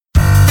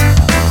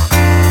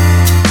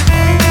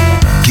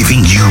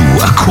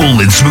A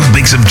cool and smooth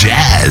mix of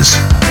jazz.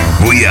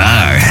 We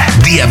are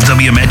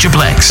DFW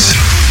Metroplex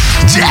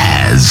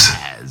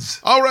Jazz.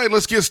 All right,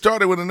 let's get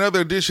started with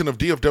another edition of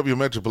DFW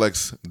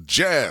Metroplex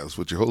Jazz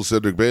with your host,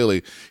 Cedric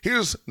Bailey.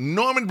 Here's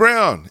Norman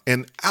Brown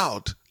and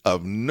Out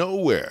of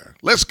Nowhere.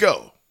 Let's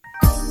go.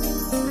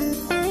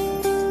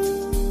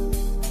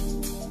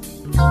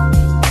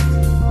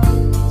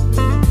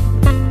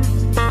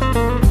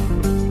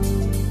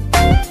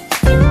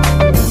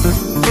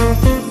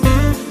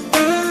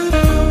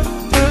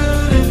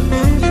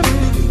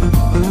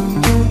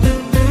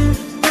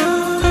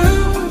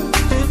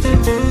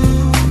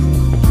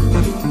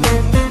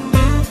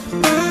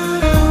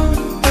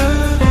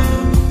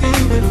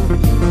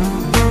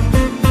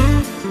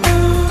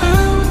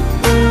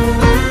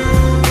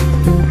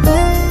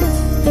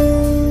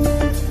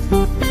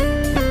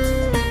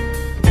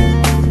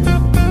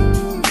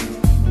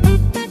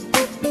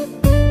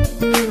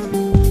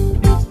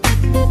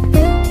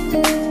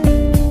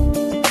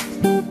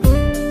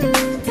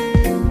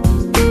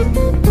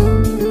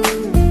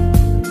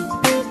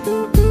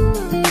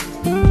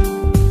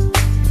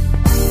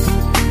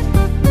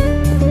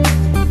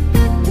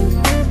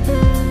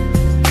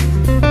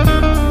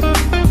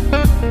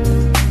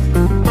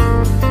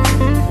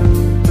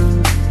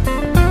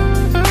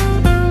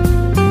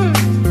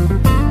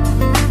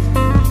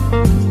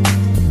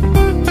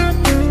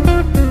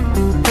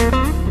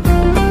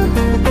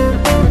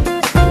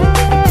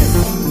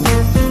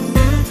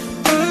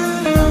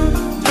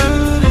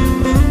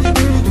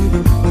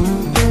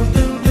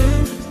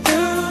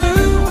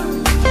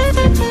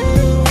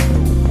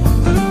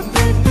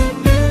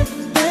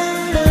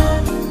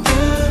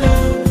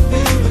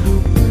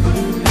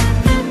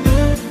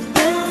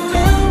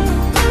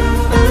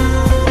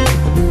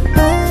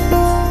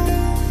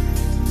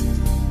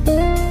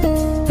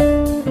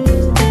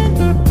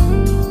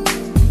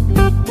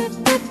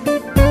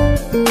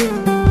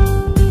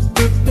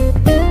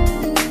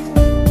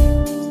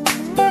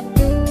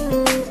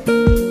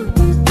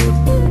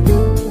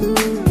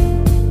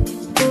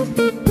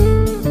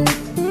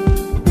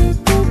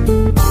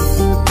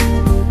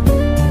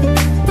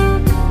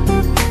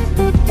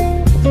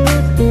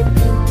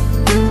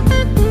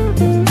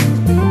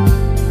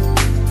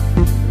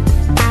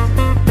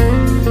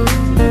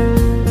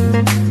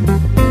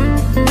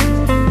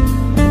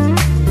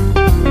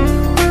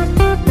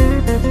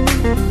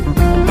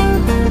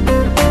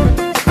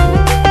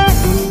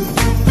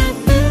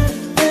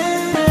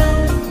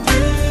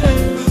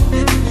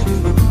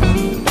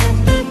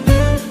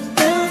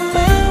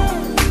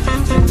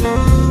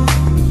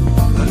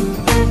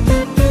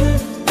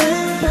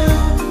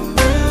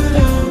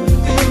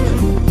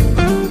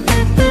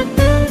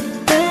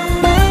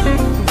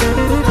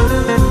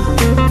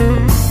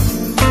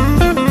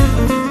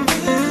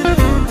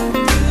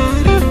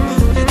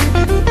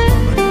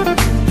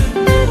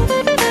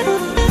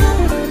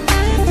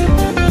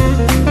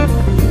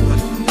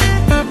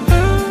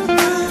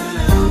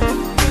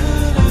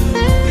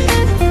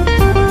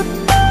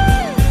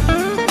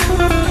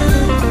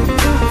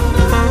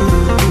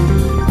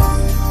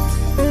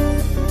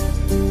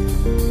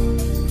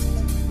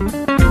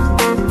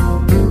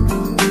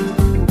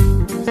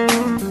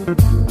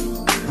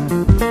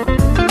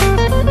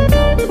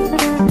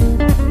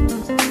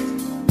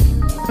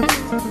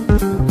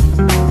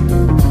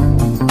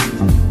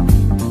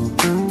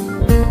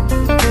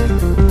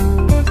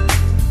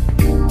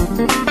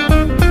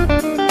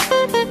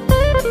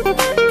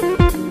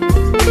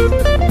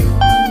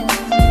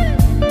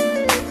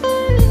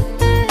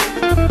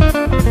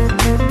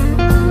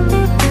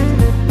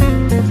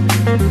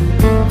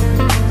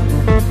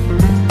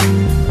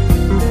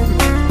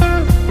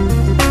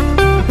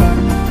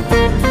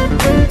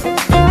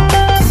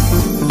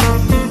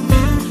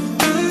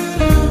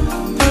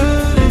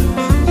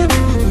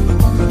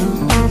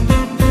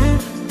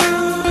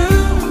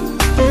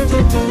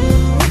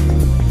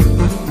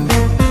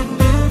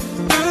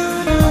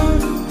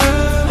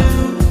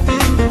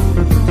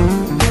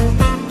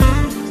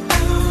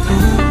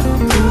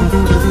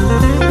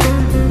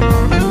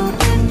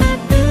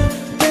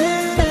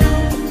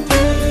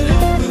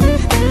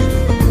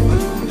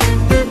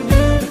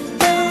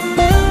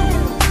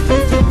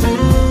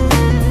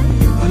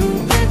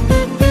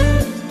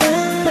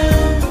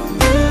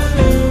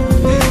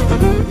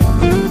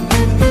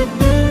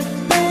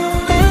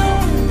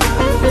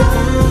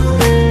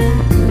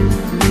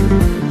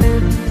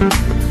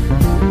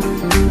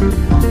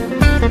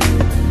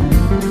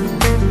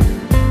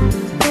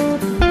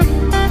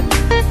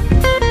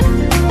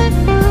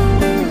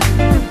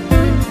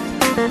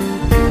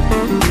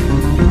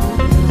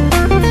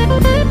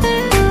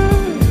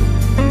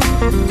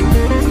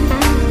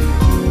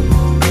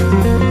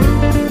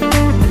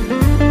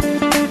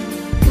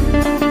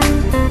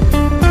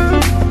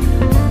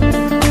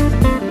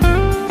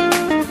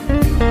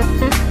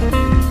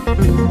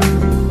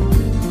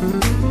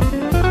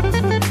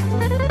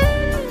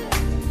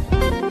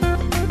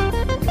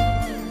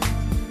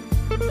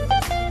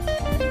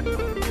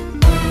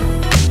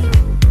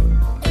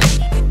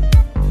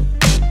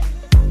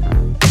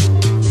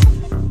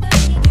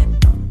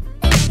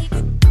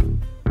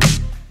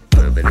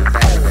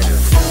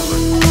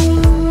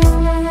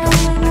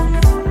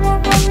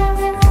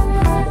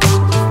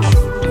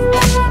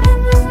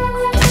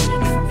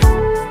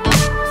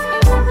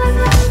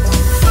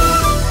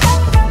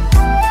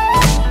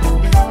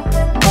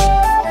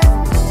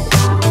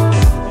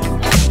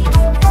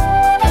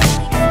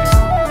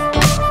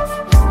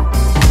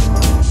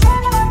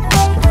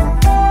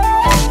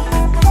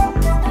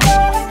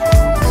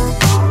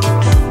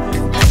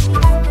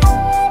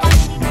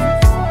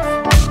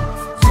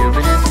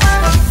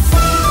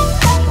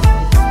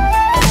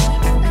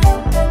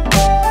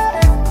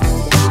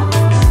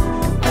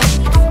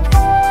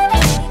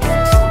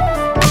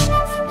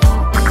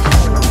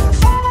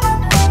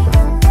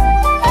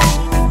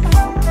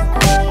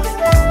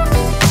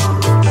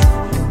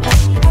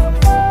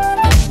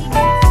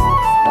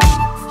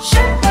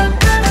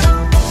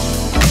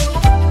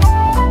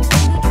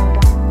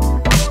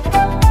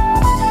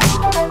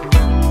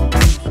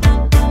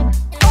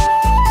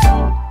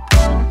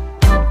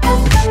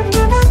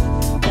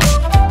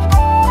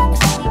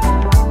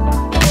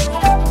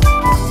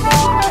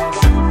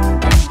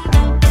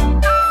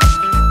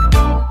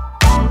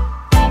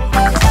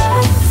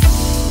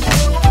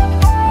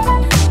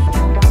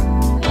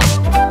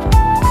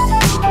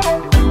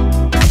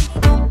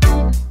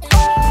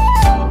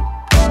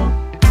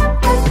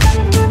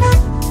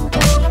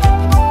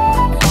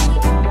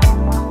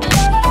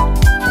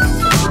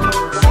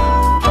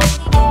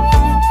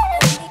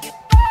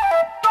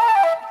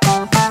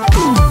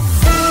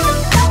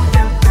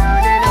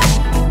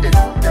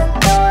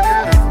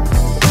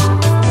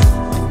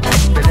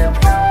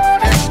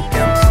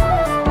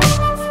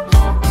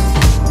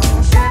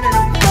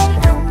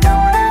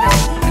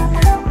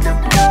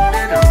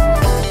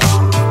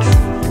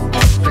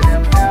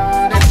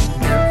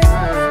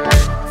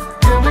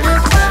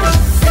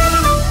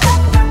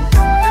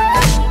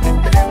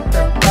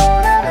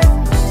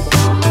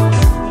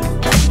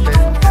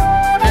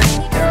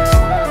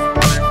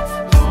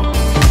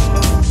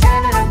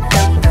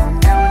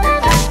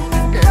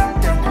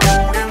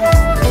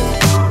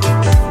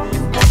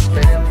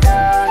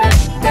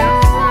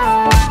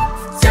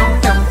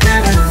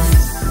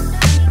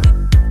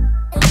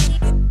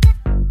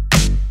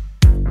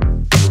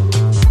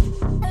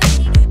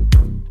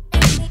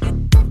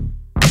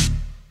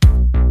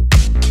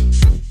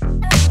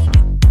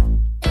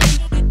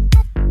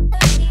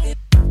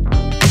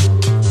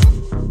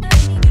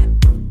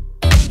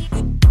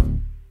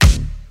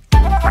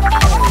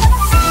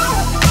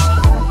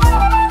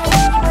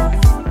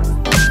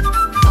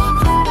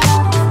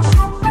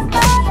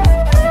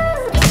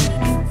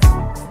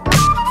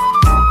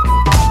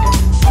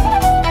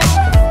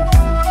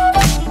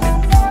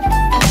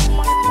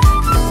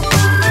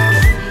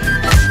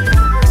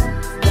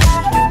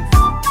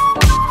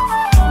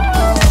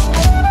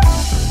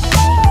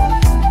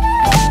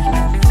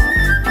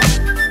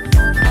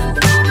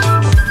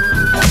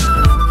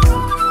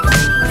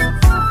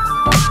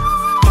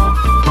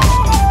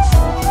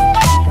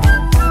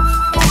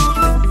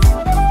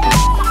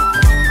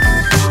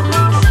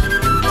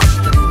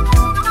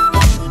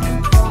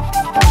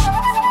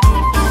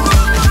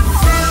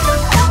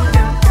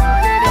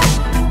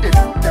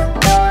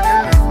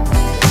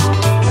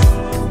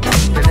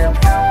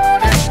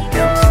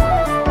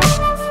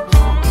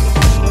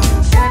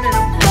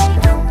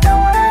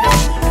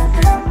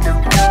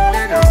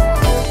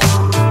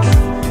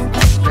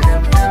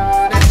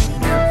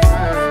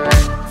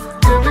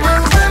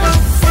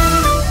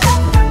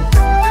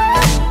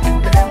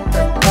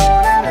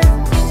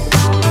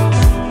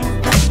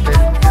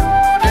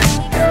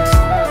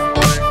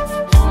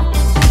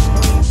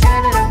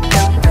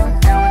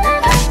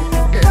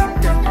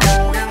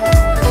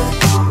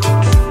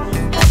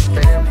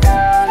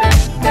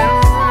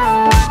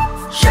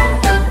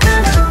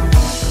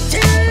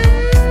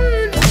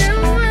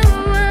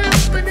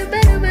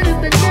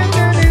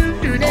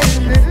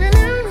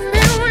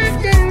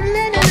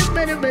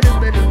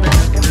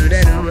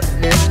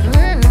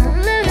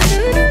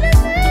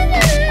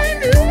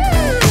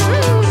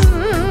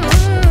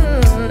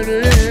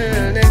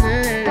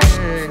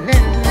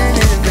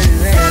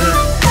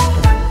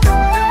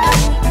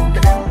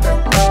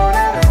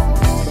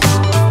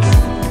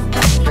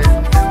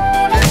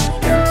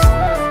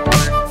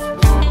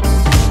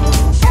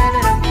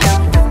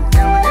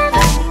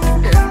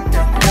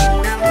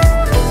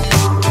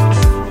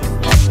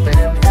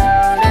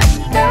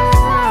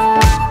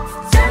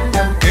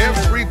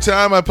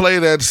 time I play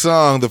that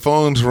song, the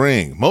phones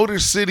ring. Motor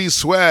City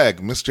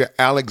Swag, Mr.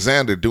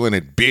 Alexander doing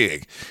it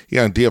big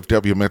here on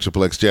DFW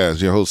Metroplex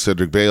Jazz. Your host,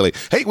 Cedric Bailey.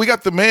 Hey, we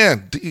got the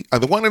man,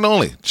 the one and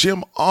only,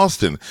 Jim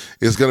Austin,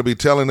 is going to be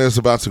telling us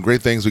about some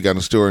great things we got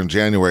in store in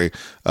January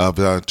of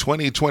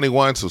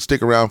 2021, so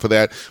stick around for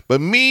that.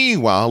 But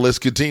meanwhile, let's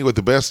continue with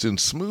the best in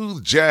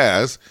smooth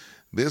jazz.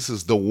 This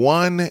is the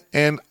one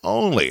and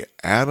only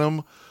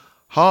Adam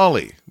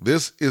Hawley.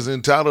 This is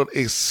entitled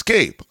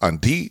Escape on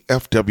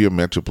DFW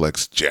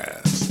Metroplex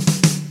Jazz.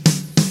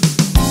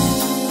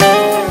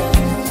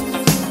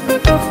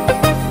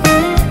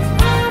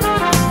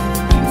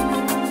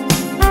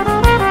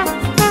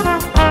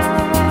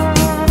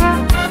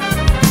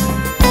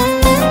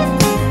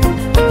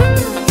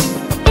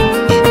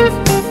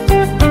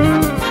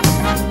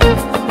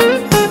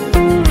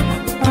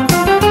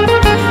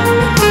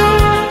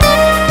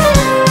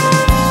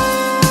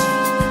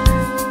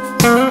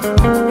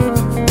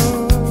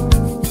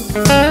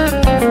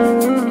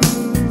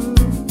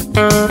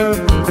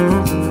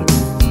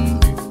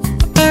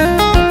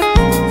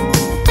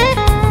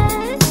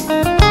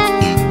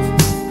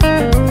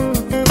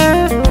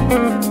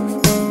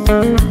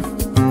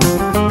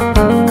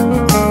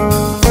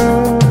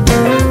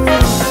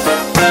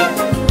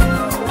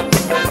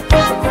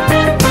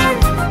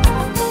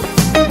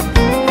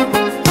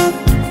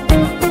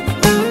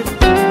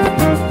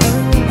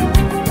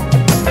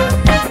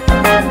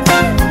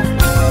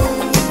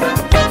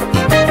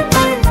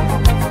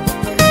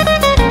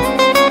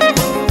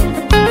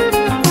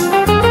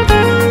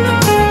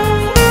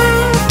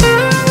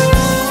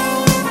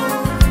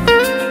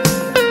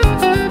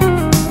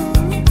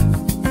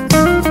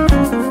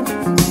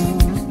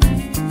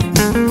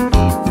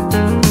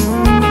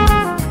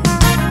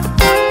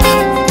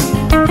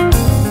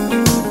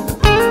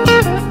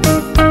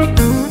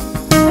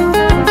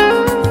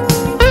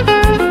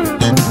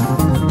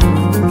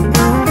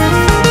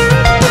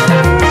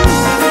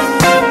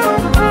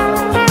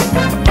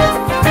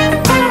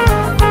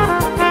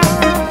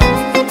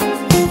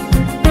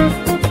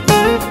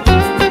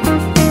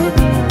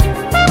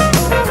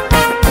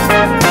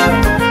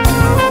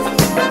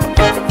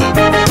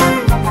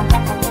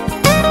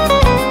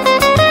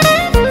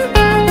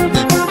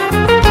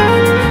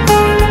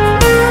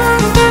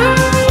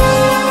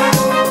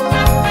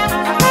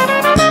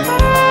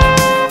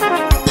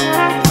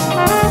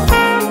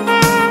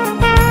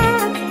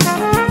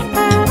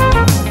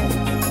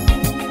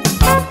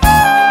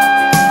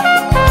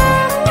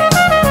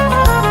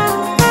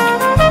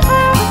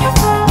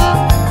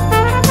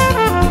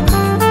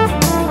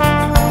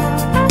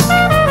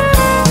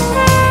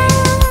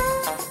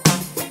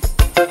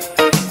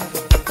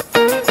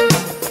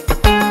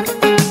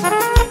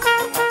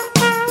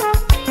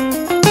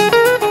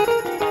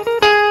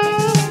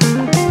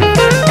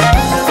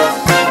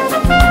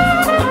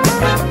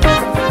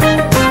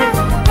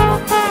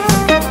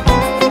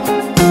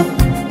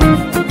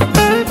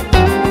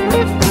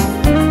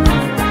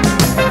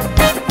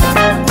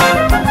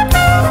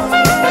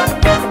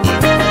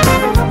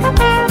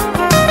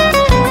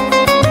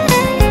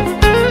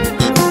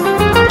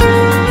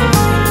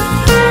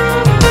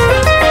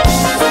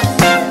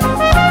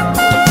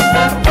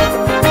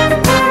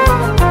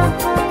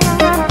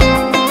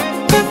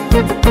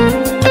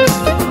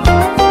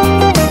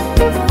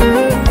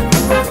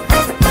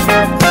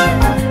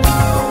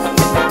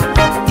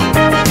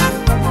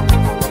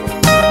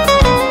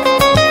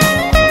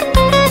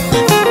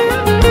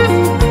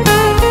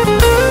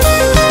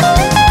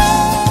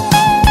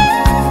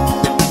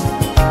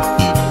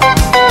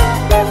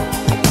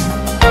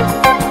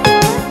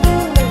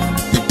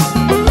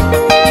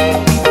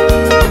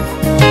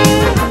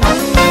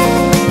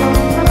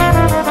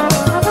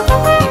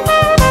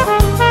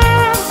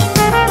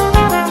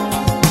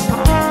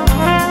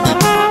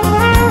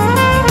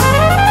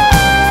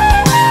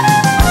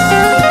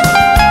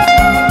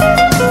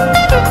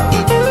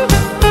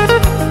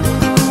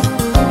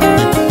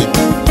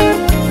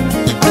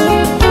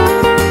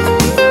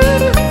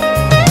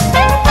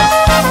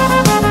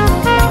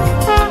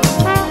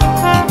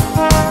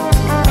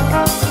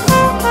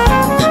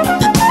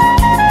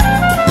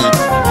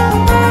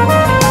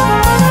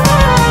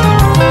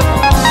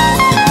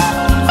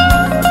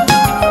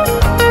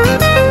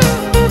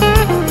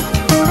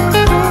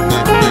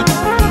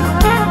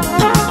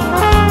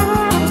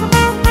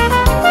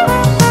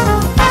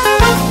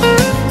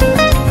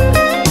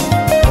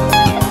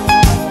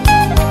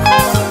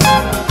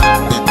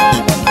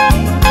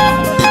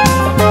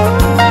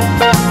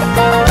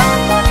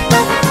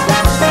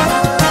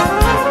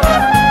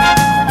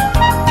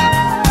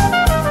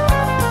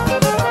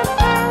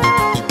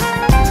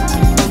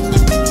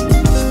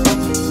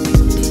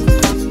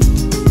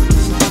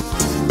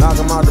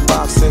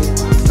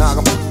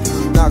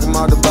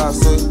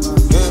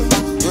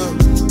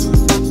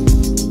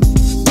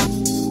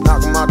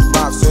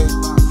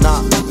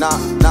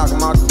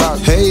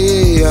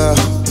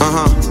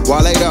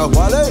 Wale though.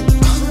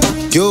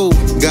 You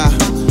got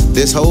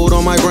This hold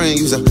on my brain,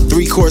 use a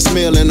 3-course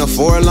meal and a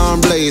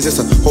 4-alarm blaze. It's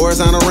a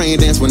horizontal rain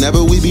dance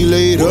whenever we be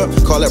laid up.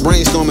 Call it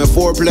brainstorming,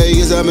 foreplay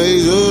is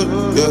amazing.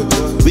 Yeah,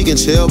 we can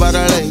chill by the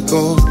lake,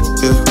 oh,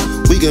 yeah.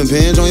 We can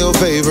binge on your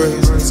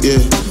favorites,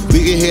 yeah.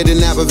 We can head to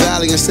Napa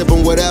Valley and sip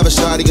on whatever,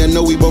 shawty. I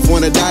know we both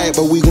want a diet,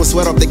 but we gon'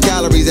 sweat off the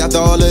calories after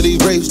all of these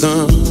grapes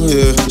done,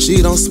 yeah.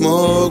 She don't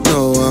smoke,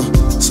 no,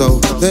 so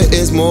there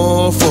is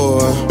more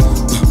for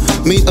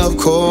me, of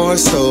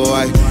course. So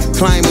I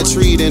climb a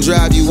tree, then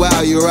drive you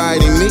while you're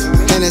riding me.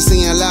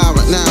 Hennessy and loud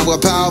right now, we're a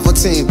powerful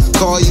team.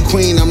 Call you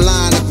queen, I'm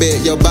lying a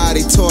bit. Your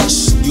body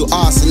torch, you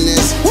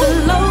awesomeness.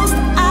 Closed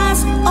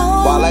eyes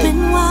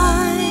open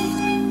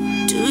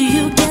wide. Do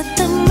you get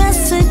the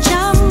message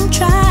I'm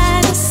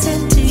trying to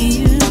send to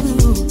you?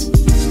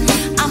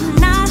 I'm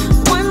not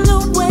one to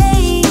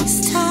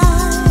waste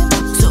time,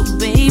 so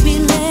baby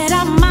let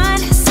our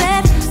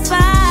mindset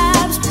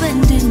vibes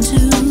blend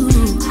into.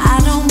 I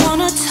don't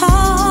wanna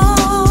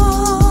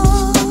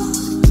talk,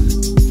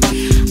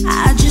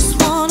 I just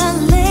wanna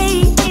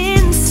lay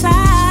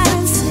inside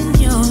and sing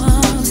your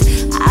hugs.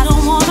 I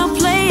don't wanna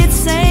play it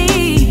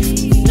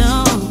safe,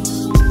 no.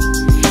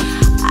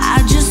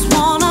 I just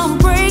wanna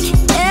break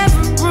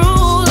every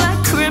rule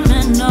like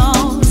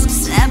criminals,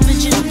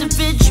 savage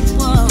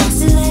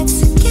individuals.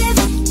 Let's give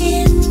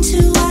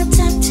into our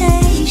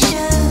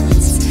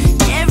temptations.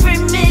 Every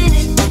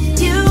minute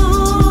with you.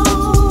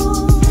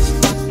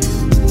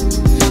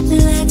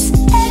 Let's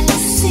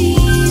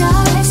exceed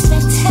our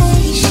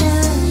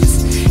expectations.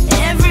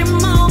 Every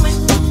moment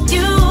with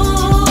you.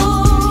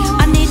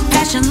 I need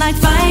passion like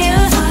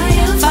fire,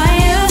 fire,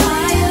 fire.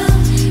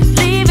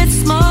 Leave it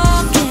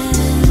smoking,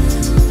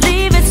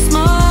 leave it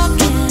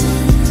smoking.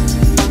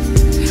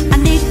 I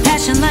need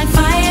passion like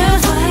fire,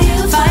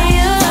 fire,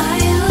 fire.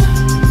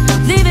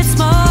 Leave it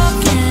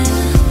smoking,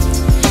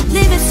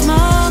 leave it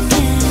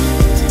smoking.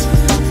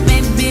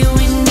 Maybe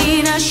we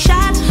need a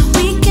shot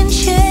we can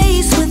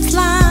chase with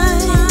lime.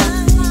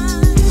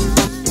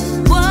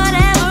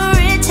 Whatever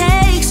it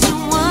takes to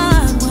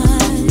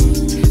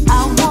unwind. I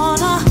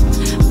wanna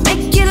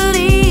make you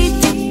leave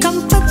your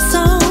comfort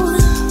zone.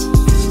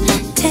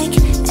 Take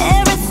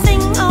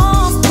everything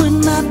off, put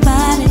my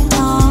body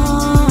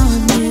on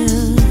you.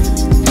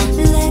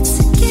 Let's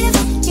give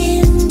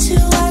into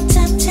our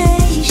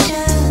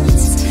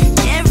temptations.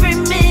 Every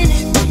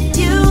minute with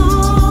you.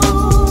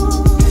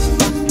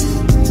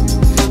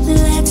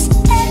 Let's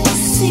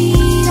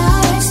exceed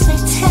our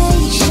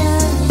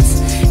expectations.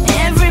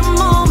 Every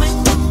moment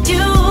with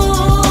you.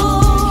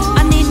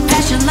 I need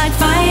passion like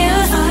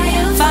fire,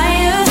 fire,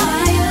 fire.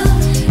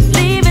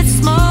 Leave it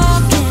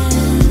smoking,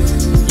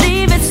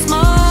 leave it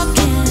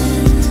smoking.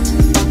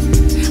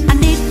 I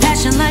need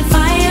passion like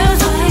fire,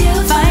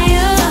 fire,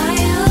 fire.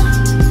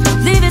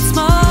 Leave it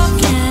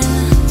smoking,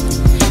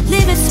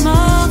 leave it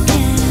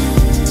smoking.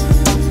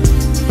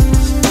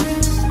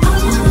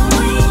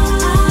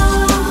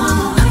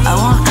 I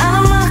want out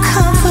of my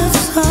comfort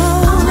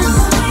zone.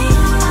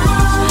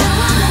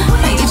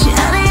 I get you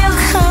out of your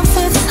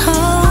comfort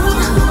zone.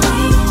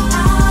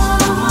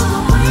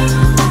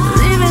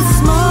 Leave it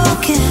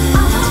smoking,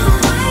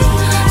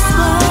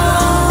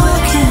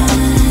 smoking.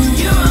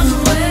 You're on the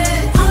way.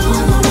 I'm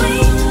on my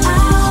way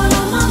out.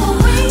 I'm on my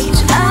way. Get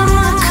you out of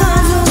my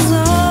comfort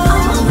zone.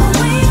 I'm on my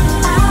way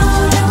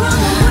out.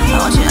 I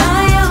want you out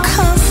of your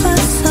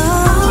comfort zone.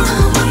 I'm on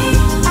my way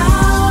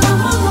out.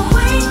 I'm on my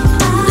way out.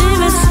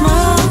 Leave it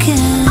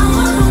smoking. I'm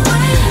on my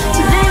way.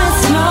 Leave it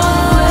smoking.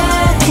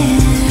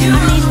 I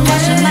need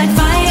passion like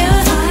fire,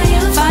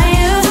 fire,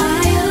 fire.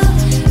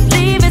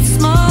 Leave it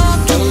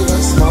smoking.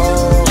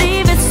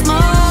 Leave it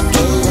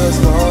smoking.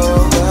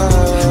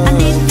 I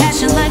need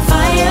passion like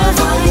fire,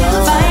 fire,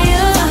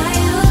 fire.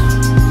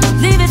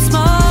 Leave it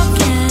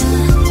smoking.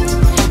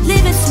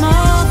 Leave it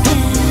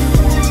smoking.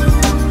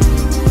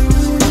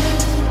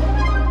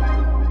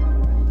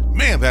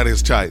 Man, that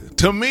is tight.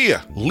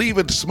 Tamia, Leave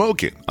It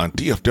Smoking on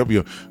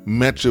DFW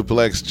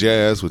Metroplex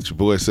Jazz with your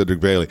boy Cedric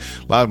Bailey.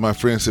 A lot of my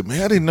friends said,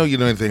 man, I didn't know you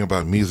know anything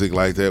about music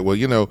like that. Well,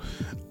 you know,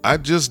 I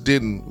just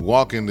didn't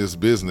walk in this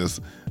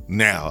business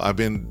now. I've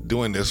been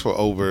doing this for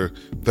over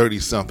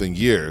 30-something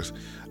years.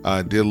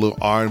 I did a little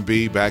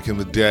R&B back in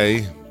the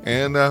day.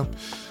 And,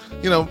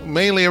 you know,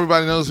 mainly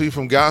everybody knows me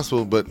from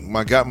gospel, but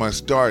I got my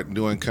start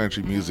doing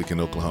country music in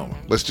Oklahoma.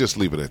 Let's just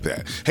leave it at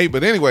that. Hey,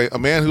 but anyway, a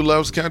man who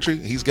loves country,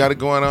 he's got it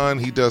going on.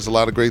 He does a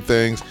lot of great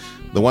things.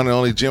 The one and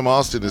only Jim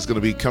Austin is going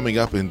to be coming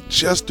up in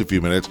just a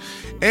few minutes.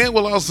 And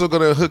we're also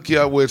going to hook you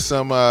up with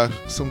some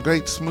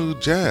great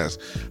smooth jazz.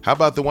 How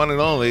about the one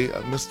and only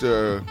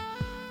Mr.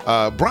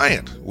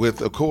 Bryant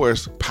with, of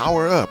course,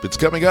 Power Up. It's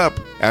coming up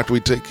after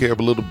we take care of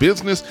a little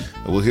business,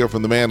 and we'll hear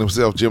from the man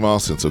himself, Jim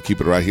Austin. So keep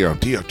it right here on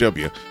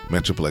DFW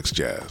Metroplex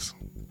Jazz.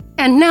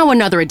 And now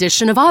another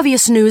edition of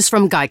Obvious News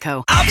from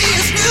Geico.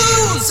 Obvious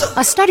News!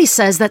 A study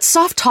says that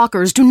soft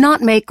talkers do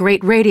not make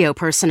great radio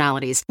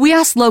personalities. We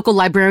asked local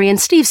librarian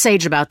Steve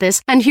Sage about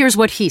this, and here's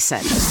what he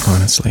said.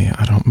 Honestly,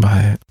 I don't buy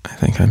it. I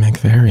think I make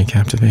very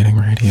captivating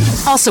radio.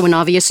 Also in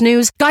Obvious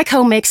News,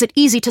 Geico makes it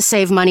easy to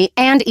save money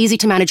and easy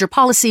to manage your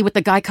policy with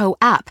the Geico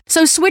app.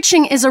 So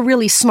switching is a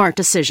really smart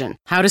decision.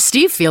 How does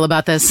Steve feel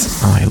about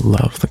this? I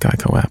love the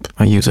Geico app.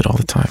 I use it all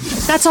the time.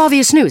 That's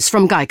Obvious News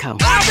from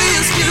Geico.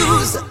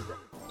 Obvious News!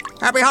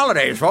 Happy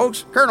holidays,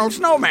 folks. Colonel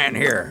Snowman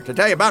here to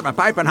tell you about my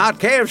piping hot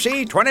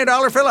KFC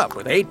 $20 fill-up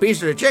with 8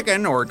 pieces of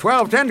chicken or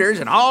 12 tenders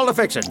and all the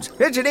fixins.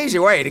 It's an easy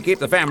way to keep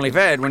the family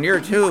fed when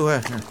you're too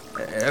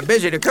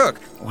busy to cook.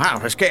 Wow,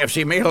 this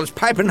KFC meal is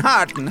piping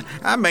hot and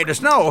I'm made of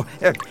snow.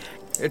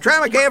 Try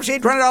my KFC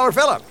 $20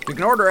 fill-up. You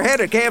can order ahead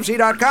at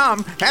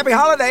KFC.com. Happy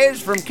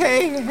holidays from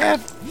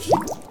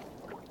KFC.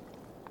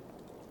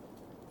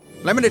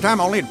 Limited time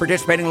only at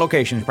participating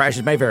locations.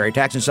 Prices may vary.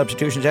 Tax and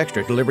substitutions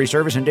extra. Delivery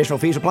service and additional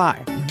fees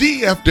apply.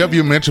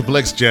 DFW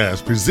Metroplex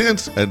Jazz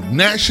presents a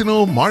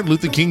National Martin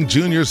Luther King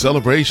Jr.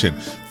 celebration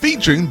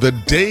featuring the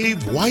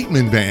Dave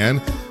Whiteman Band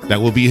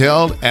that will be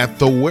held at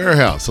the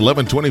Warehouse,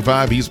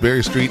 1125 East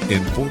Berry Street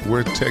in Fort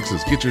Worth,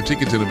 Texas. Get your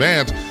tickets in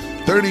advance,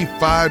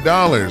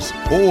 $35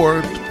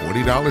 or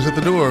 $40 at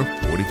the door,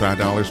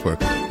 $45 for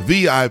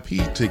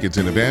VIP tickets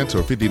in advance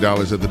or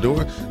 $50 at the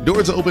door.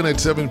 Doors open at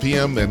 7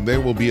 p.m. and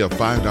there will be a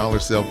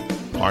 $5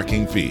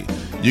 self-parking fee.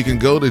 You can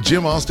go to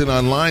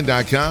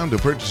jimaustinonline.com to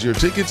purchase your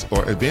tickets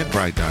or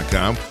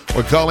eventbrite.com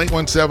or call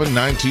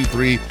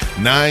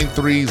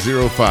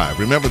 817-923-9305.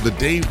 Remember, the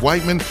Dave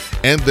Whiteman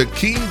and the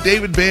King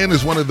David Band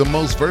is one of the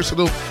most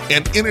versatile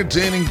and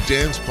entertaining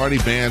dance party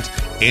bands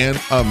in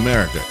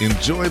America.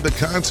 Enjoy the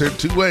concert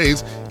 2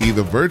 ways,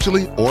 either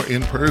virtually or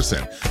in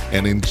person,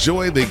 and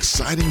enjoy the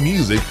exciting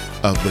music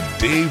of the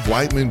Dave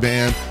Whiteman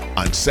Band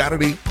on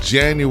Saturday,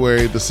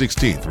 January the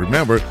 16th.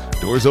 Remember,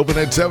 doors open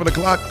at 7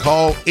 o'clock.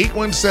 Call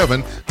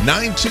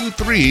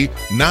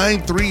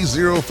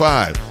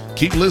 817-923-9305.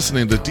 Keep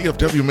listening to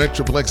DFW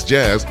Metroplex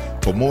Jazz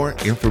for more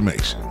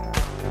information.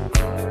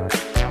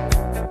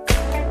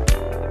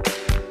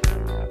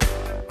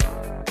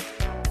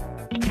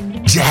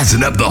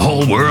 Jazzing up the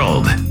whole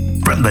world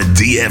from the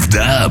DF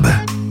Dub.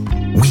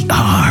 We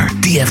are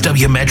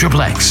DFW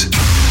Metroplex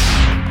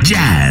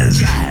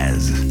Jazz.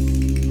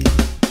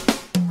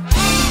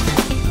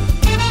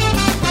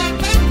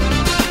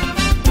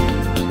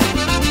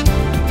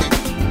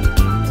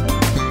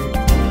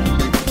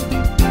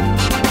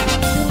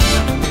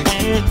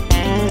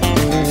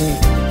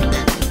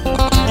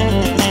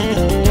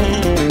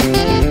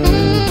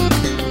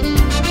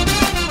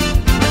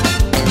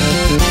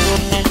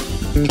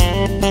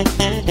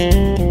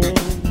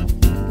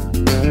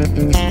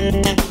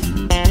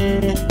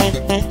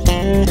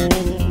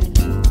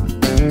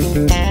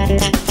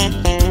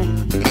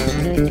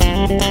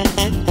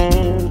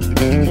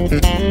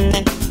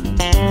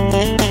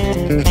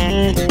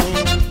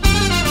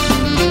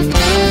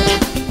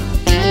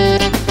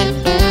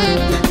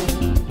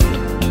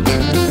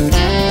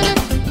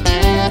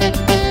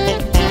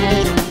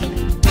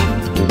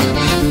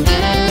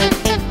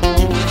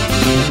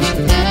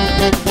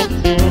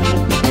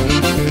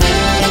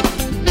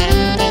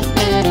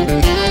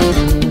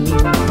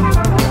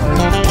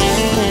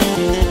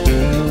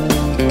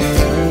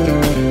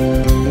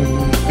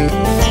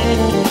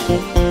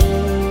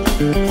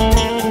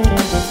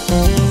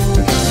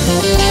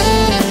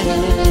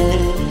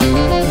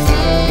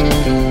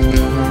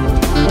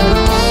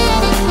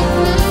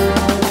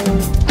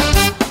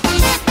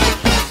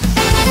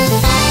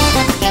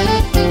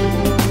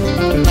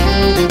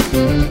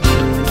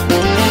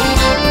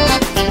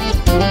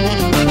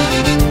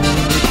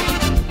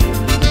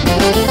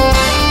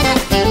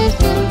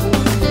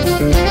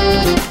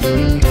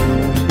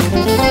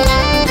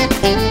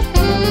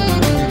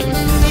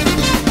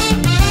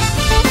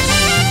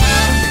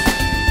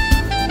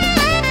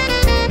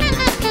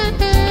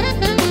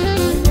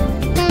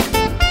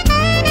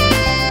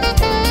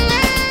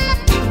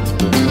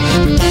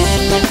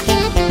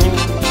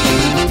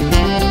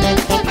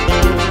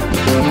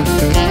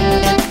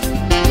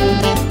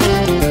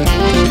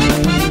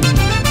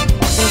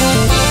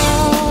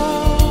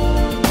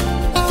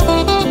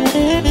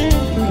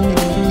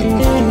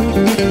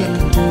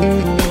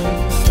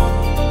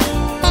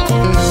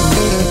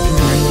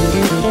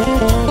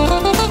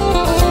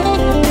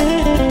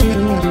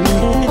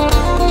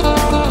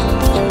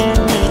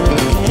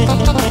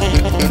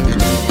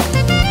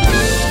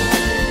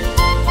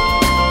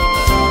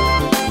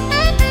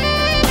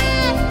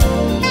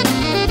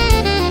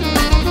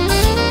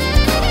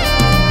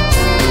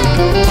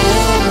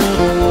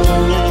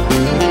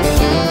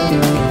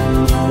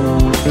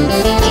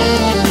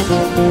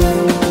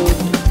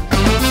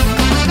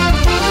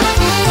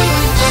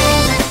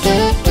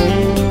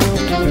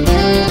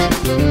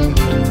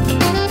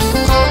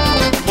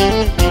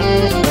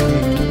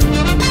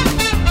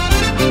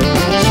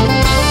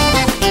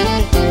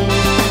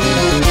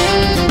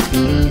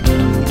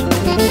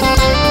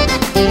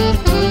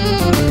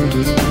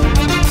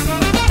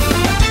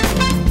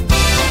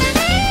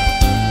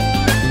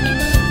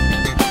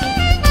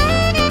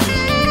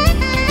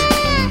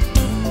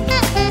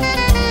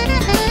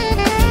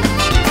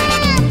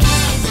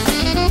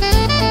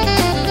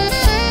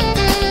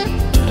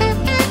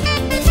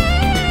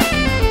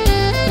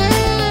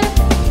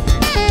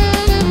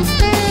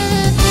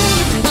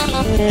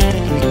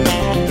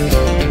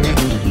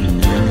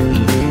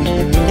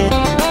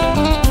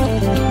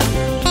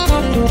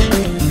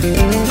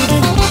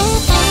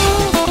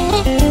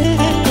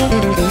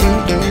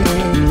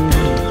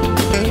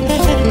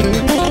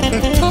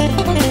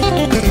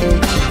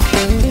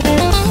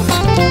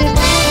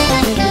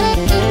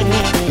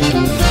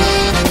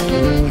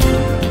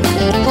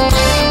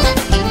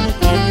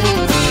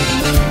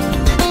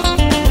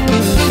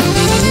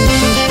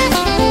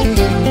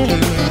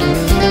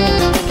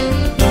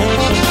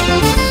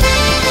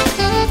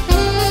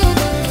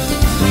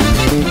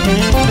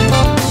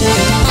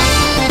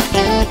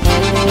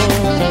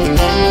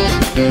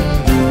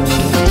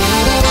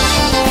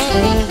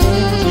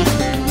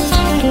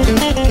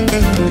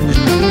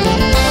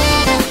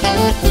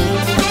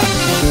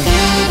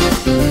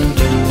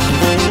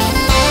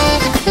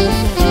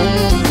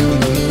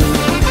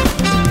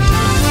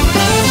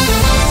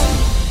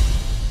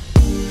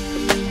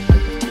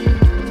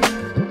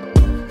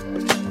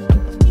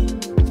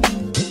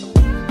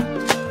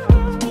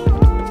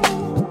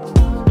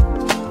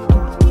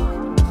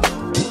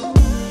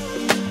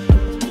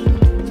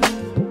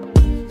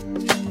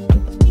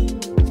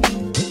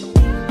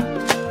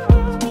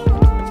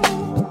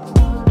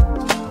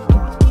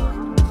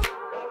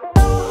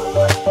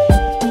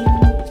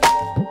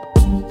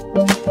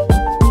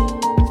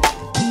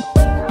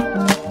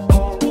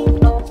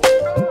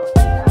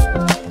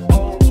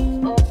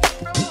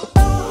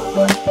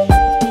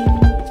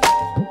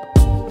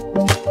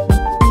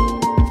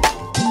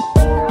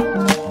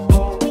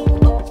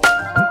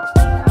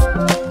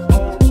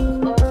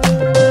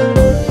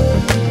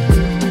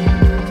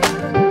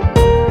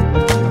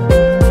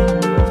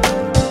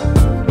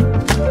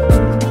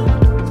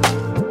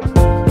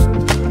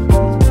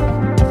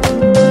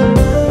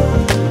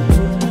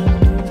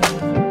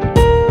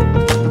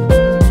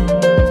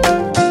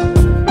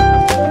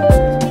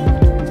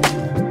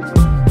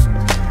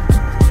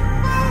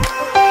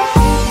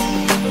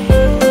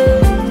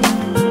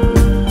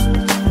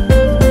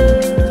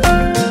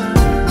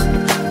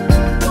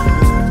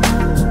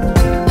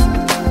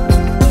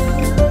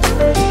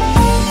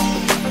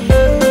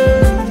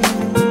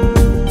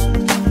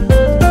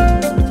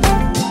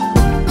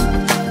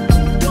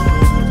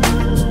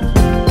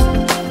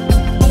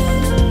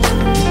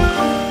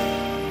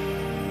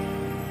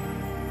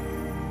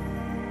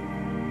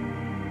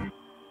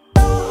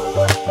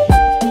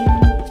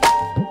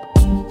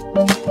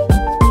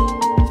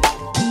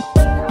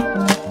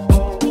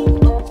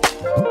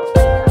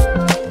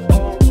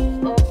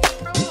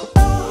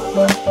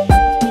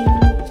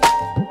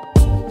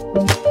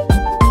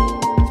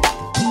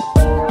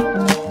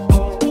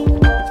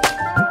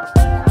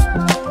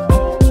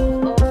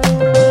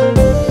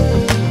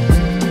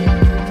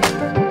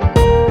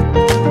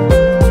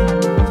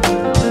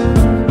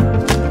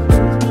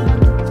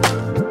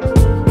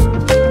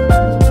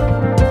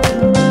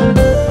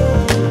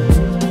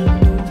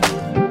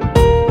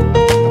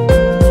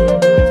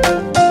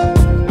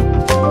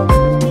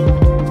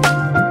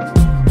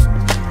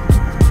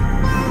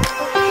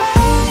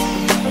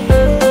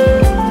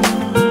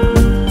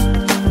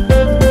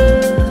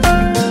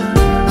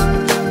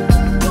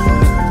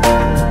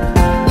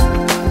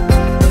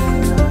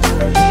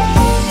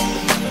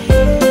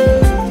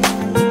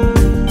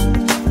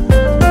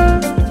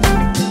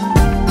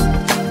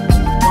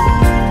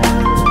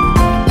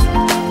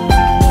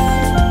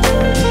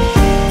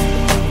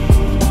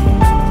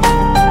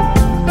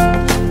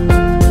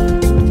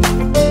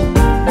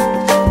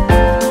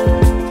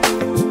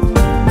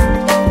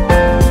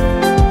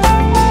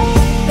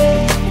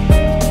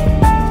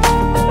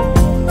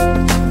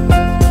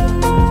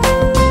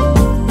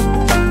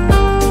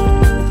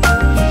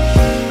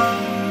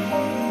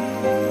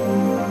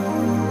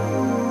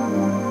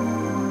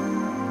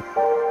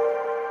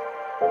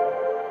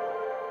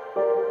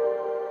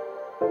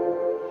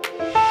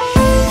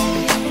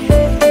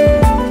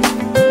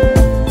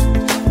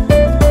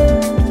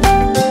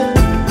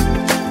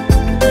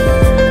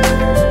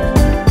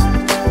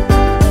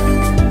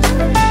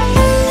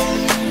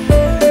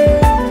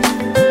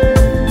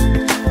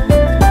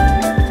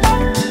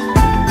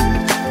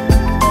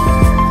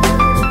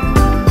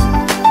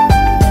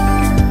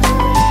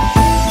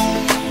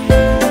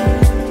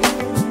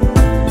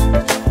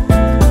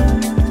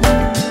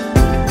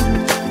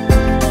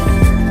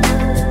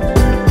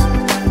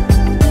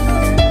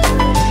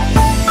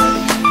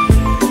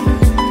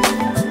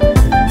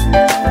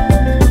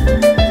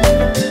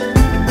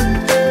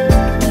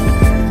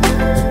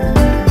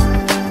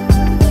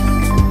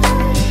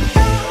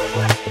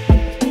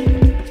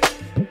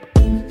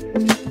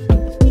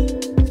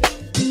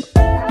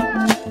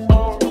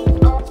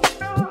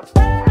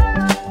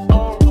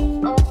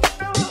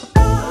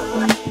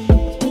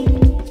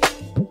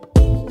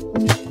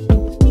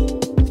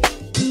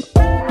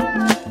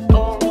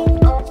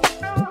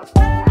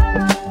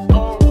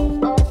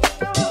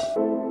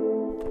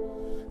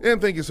 And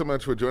thank you so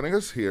much for joining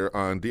us here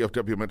on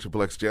DFW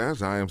Metroplex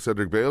Jazz. I am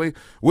Cedric Bailey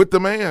with the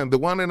man, the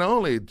one and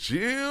only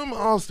Jim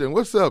Austin.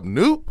 What's up,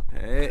 Noop?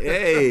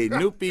 Hey,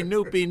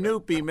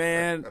 Noopy,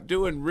 man.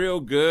 Doing real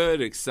good,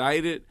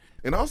 excited.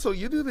 And also,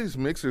 you do these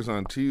mixers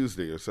on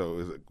Tuesday or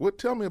so.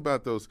 Tell me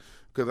about those,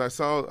 because I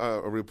saw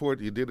a report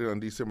you did it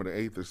on December the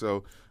 8th or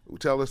so.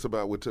 Tell us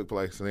about what took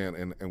place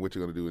then and what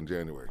you're going to do in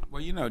January.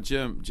 Well, you know,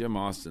 Jim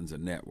Austin's a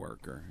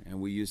networker, and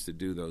we used to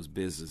do those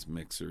business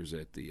mixers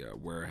at the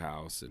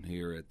warehouse and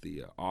here at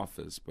the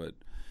office. But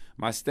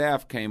my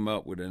staff came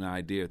up with an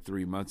idea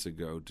 3 months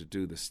ago to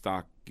do the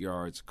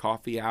Stockyards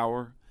Coffee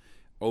Hour,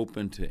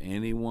 open to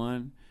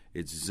anyone.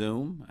 It's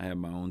Zoom. I have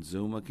my own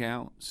Zoom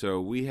account.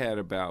 So we had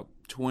about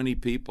 20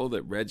 people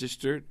that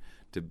registered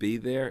to be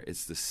there.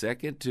 It's the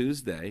second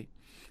Tuesday.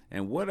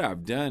 And what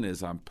I've done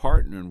is I'm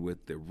partnering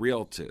with the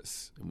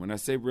Realtors. And when I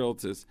say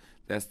Realtors,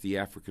 that's the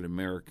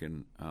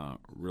African-American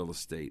real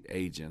estate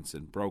agents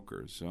and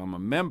brokers. So I'm a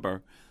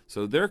member.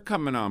 So they're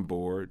coming on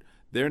board.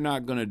 They're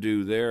not going to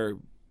do their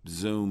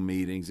Zoom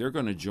meetings. They're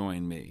going to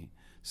join me.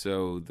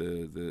 So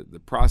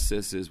the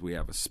process is we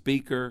have a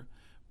speaker,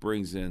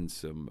 brings in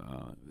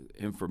some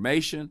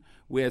information.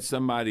 We had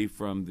somebody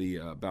from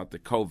about the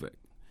COVID,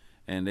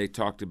 and they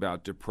talked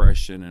about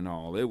depression and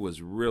all. It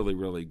was really,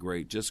 really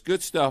great. Just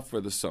good stuff for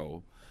the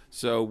soul.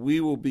 So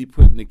we will be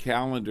putting the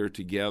calendar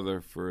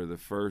together for the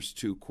first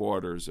 2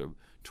 quarters of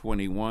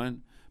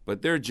 21,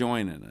 but they're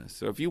joining us.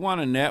 So if you want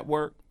to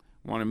network,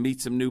 want to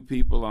meet some new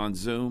people on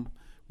Zoom,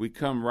 we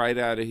come right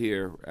out of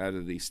here, out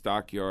of the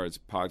Stockyards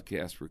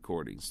podcast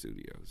recording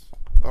studios.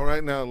 All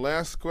right, now,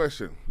 last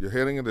question. You're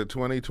heading into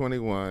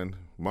 2021,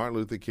 Martin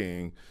Luther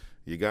King.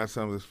 You got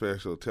something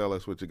special. Tell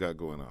us what you got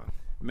going on.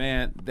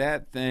 Man,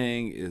 that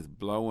thing is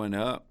blowing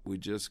up. We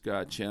just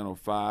got Channel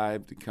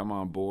 5 to come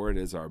on board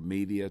as our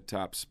media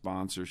top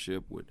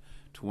sponsorship with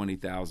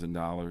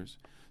 $20,000.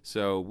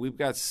 So we've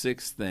got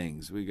 6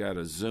 things. We got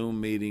a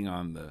Zoom meeting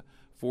on the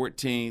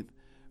 14th.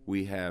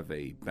 We have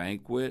a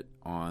banquet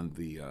on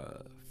the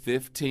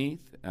 15th,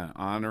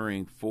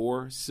 honoring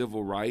 4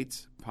 civil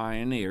rights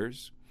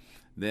pioneers.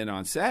 Then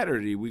on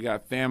Saturday, we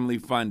got Family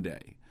Fun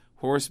Day,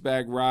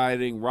 horseback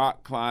riding,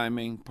 rock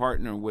climbing,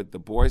 partnering with the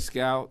Boy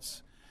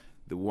Scouts,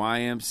 the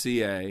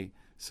YMCA.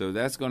 So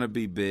that's going to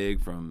be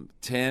big from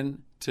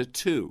 10 to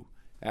 2.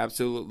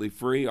 Absolutely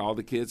free. All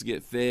the kids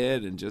get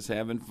fed and just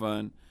having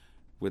fun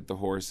with the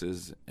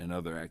horses and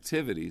other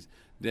activities.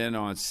 Then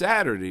on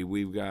Saturday,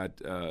 we've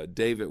got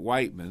David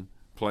Whiteman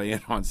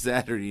playing on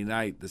Saturday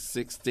night, the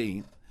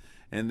 16th.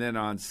 And then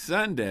on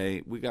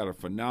Sunday, we got a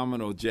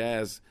phenomenal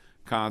jazz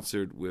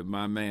concert with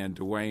my man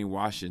Dwayne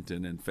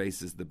Washington and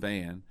Faces the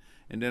Band.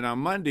 And then on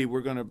Monday,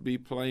 we're going to be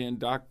playing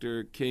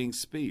Dr. King's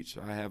speech,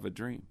 I Have a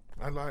Dream.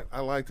 I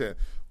like that.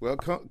 Well,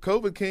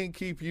 COVID can't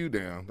keep you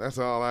down. That's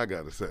all I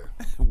got to say.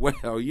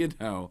 Well, you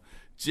know,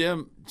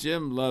 Jim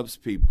loves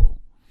people,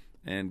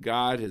 and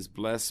God has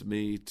blessed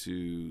me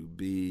to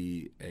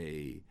be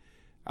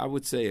I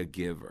would say a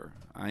giver.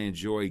 I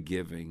enjoy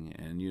giving,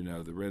 and you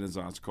know, the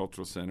Renaissance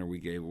Cultural Center, we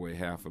gave away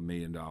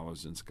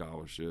 $500,000 in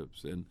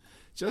scholarships, and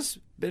just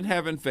been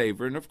having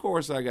favor. And of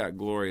course, I got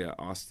Gloria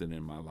Austin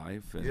in my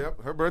life. And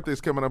yep, her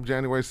birthday's coming up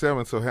January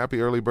 7th, so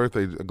happy early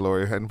birthday,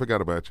 Gloria. Hadn't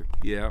forgot about you.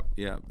 Yeah,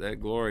 that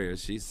Gloria,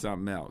 she's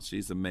something else.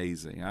 She's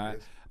amazing.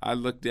 I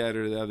looked at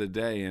her the other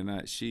day,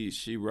 and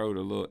she wrote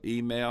a little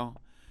email,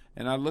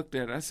 and I looked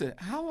at her. I said,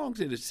 "How long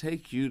did it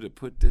take you to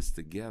put this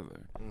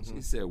together?" Mm-hmm.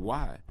 She said,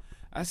 "Why?"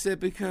 I said,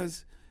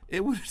 "Because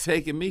it would have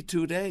taken me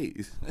 2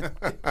 days."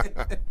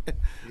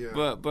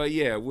 Yeah. But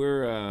yeah,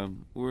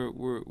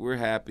 we're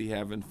happy,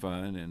 having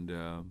fun,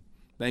 and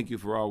thank you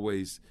for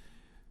always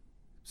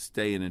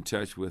staying in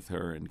touch with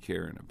her and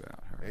caring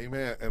about her.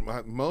 Amen. And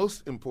my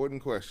most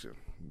important question: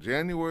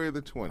 January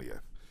the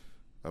 20th,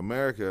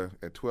 America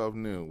at 12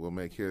 noon will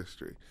make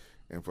history,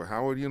 and for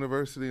Howard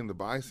University and the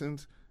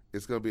Bisons,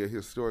 it's going to be a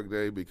historic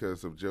day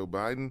because of Joe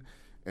Biden,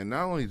 and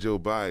not only Joe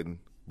Biden,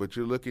 but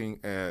you're looking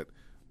at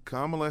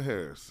Kamala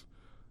Harris,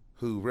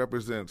 who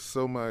represents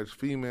so much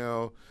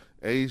female,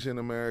 Asian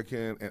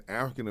American, and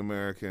African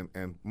American,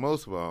 and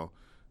most of all,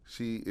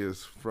 she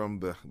is from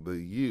the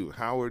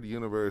Howard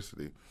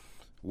University.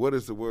 What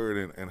is the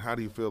word, and how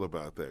do you feel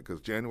about that? Because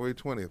January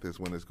 20th is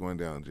when it's going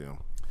down, Jim.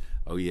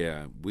 Oh,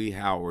 yeah. We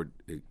Howard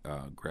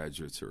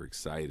graduates are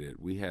excited.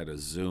 We had a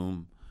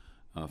Zoom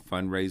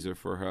fundraiser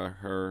for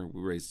her.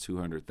 We raised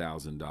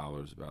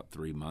 $200,000 about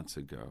 3 months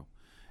ago.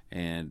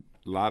 And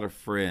a lot of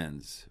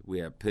friends. We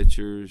have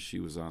pictures. She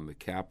was on the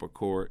Kappa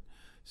court.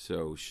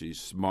 So she's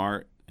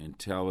smart,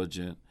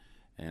 intelligent,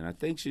 and I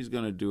think she's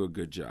going to do a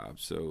good job.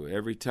 So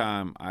every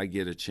time I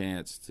get a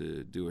chance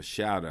to do a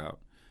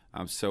shout-out,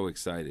 I'm so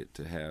excited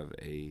to have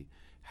a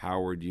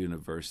Howard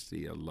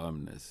University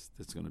alumnus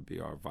that's going to be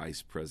our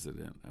vice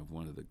president of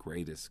one of the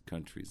greatest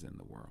countries in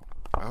the world.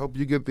 I hope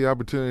you get the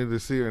opportunity to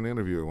see her and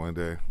interview her one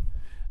day.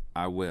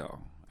 I will.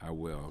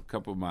 A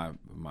couple of my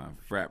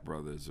frat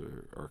brothers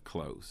are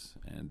close,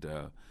 and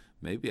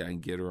maybe I can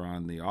get her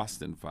on the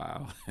Austin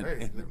File.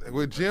 Hey,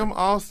 with Jim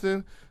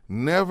Austin,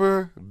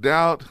 never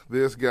doubt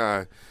this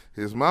guy.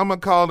 His mama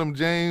called him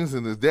James,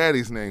 and his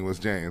daddy's name was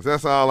James.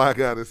 That's all I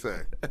got to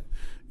say.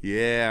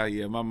 Yeah.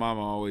 My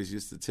mama always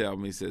used to tell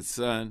me, said,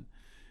 son,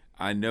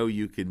 I know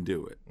you can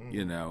do it,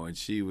 and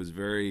she was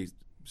very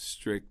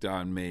strict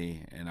on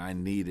me, and I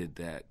needed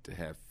that to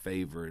have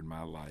favor in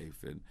my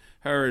life, and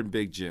her and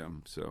Big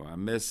Jim. So I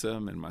miss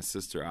him, and my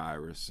sister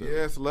Iris. So.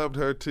 Yes, loved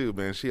her too,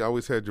 man. She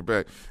always had your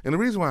back. And the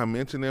reason why I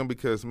mention them,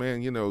 because,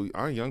 man,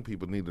 our young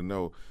people need to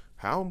know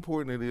how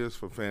important it is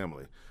for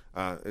family.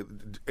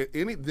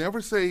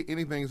 Never say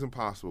anything's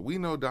impossible. We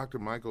know Dr.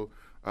 Michael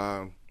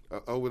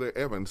over there,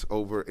 Evans,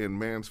 over in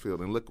Mansfield,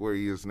 and look where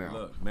he is now.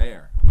 Look,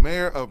 Mayor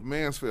of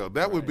Mansfield.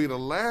 That would be the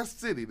last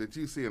city that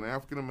you see an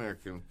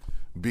African-American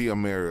be a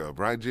mayor of,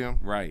 right, Jim?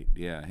 Right,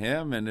 yeah.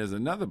 Him, and there's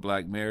another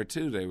black mayor,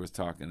 too, they was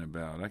talking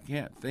about. I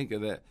can't think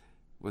of that.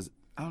 I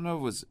don't know,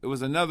 it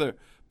was another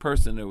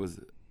person that was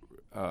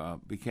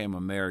became a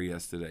mayor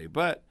yesterday.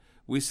 But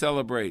we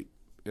celebrate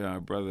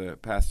Brother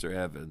Pastor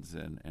Evans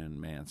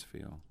in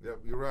Mansfield. Yep,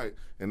 you're right.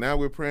 And now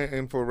we're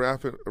praying for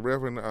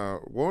Reverend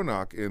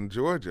Warnock in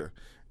Georgia,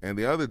 and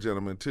the other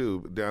gentleman,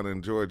 too, down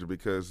in Georgia,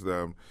 because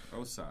they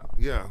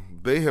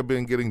have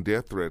been getting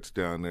death threats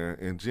down there.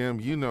 And,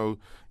 Jim, you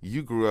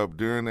grew up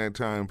during that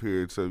time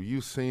period, so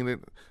you've seen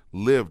it,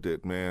 lived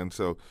it, man.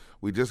 So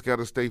we just got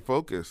to stay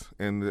focused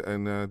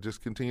and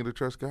just continue to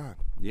trust God.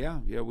 Yeah,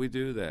 we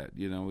do that.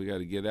 We got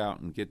to get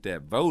out and get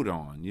that vote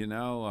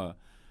on,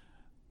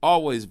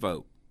 always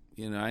vote.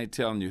 I ain't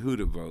telling you who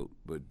to vote,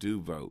 but do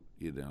vote,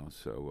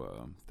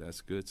 so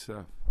that's good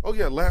stuff. Oh,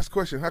 yeah, last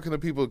question. How can the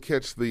people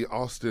catch the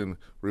Austin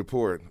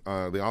report,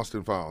 the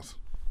Austin Files?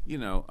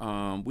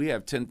 We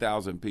have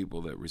 10,000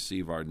 people that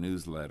receive our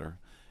newsletter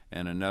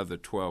and another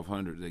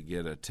 1,200 that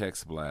get a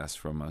text blast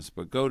from us.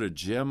 But go to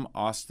Jim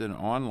Austin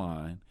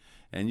Online,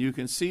 and you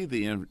can see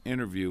the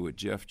interview with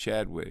Jeff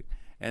Chadwick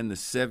and the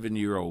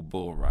 7-year-old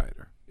bull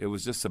rider. It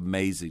was just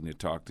amazing to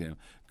talk to him.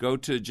 Go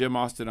to Jim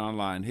Austin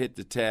Online, hit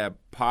the tab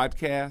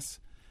Podcasts,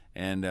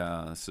 and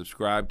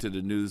subscribe to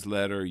the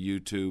newsletter,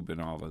 YouTube,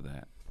 and all of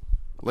that.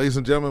 Ladies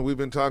and gentlemen, we've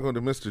been talking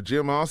to Mr.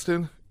 Jim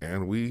Austin,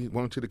 and we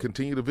want you to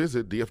continue to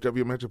visit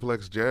DFW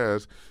Metroplex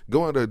Jazz.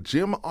 Go on to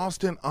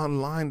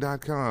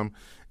jimaustinonline.com,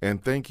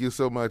 and thank you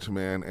so much,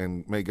 man,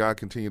 and may God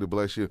continue to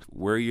bless you.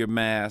 Wear your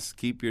mask,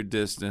 keep your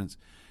distance,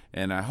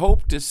 and I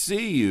hope to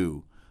see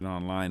you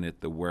online at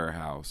the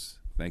warehouse.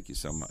 Thank you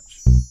so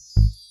much.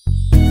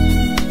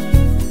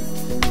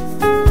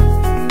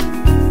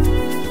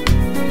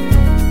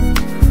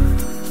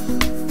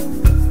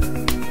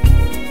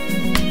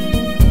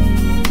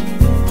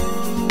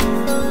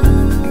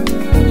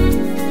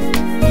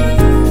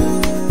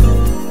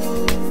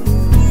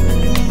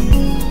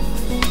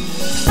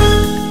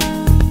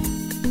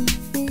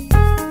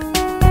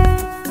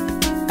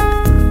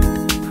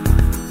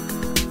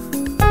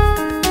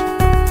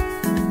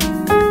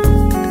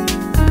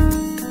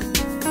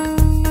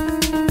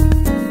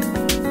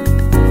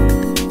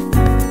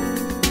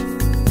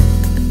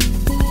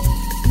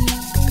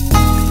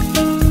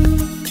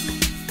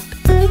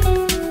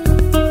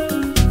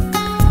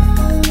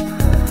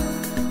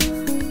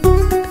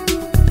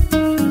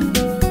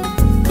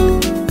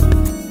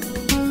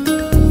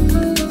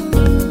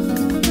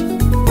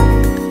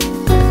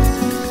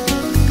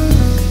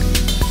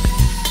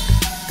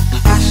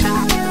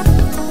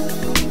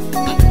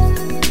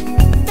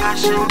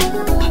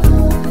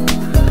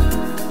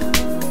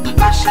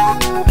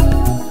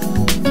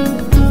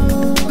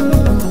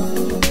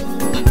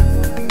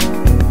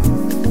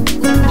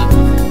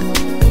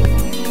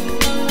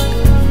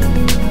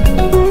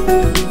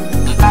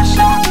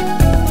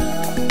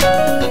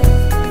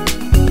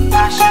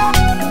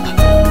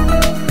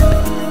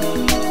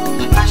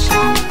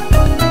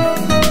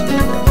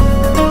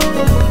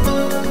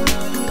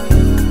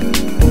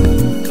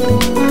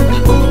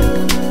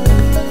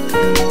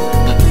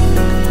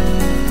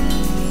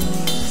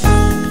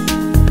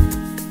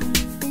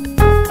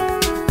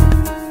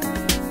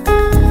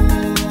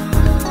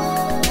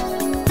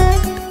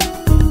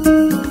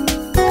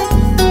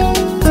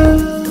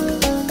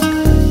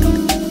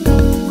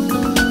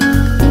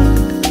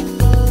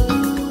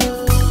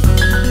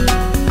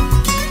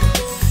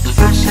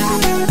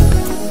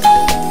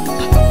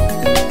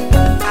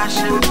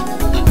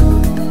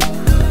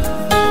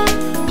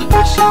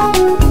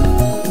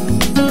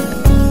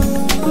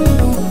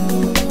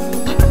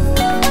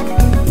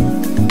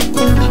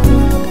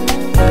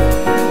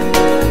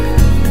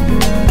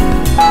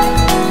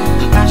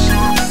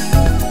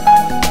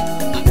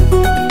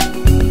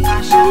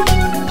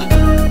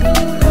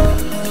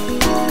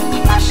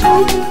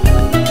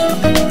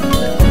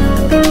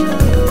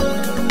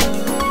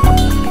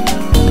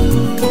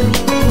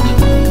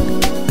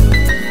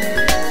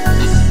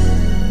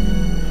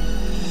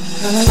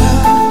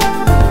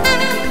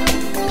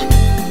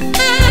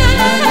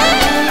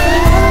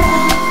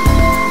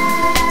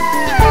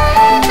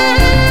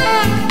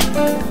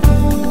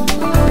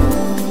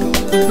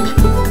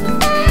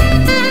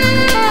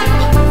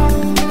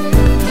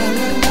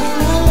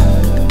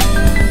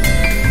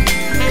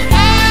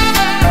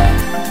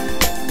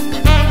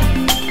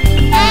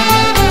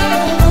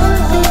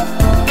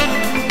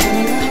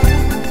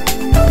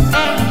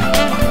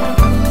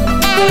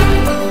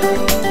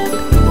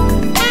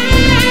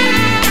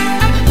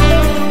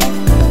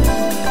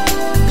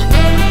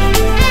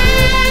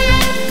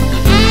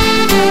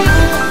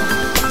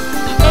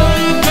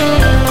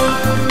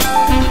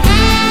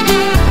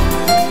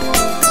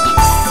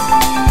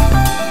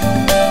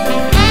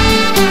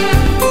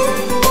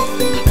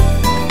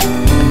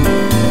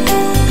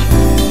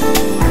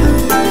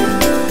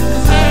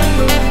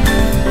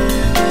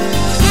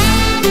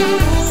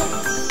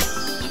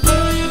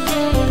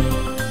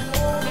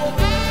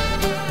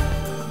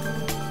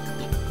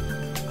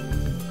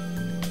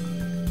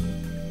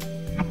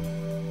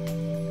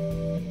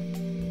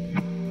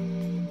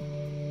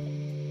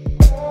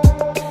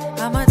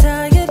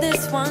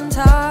 just one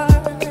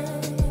time.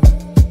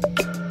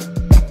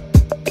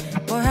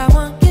 Boy, I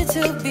want you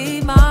to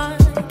be mine.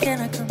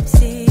 Can I come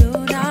see you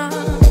now?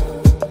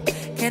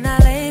 Can I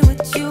lay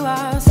with you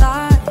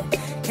outside?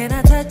 Can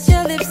I touch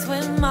your lips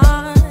with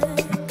mine?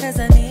 'Cause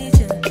I need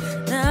you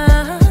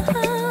now.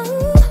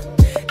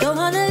 Don't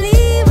wanna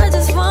leave, I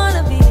just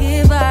wanna be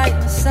here by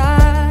your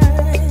side.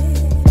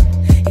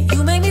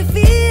 You make me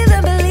feel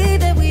and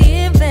believe that we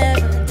in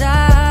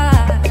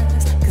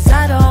paradise. 'Cause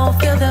I don't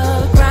feel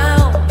the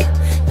ground.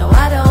 No,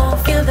 I don't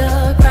feel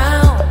the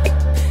ground.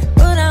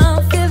 But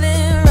I'm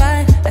feeling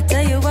right. I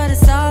tell you what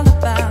it's all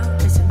about.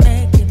 'Cause you're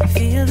making me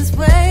feel this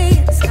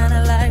way. It's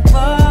kinda like,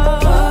 whoa.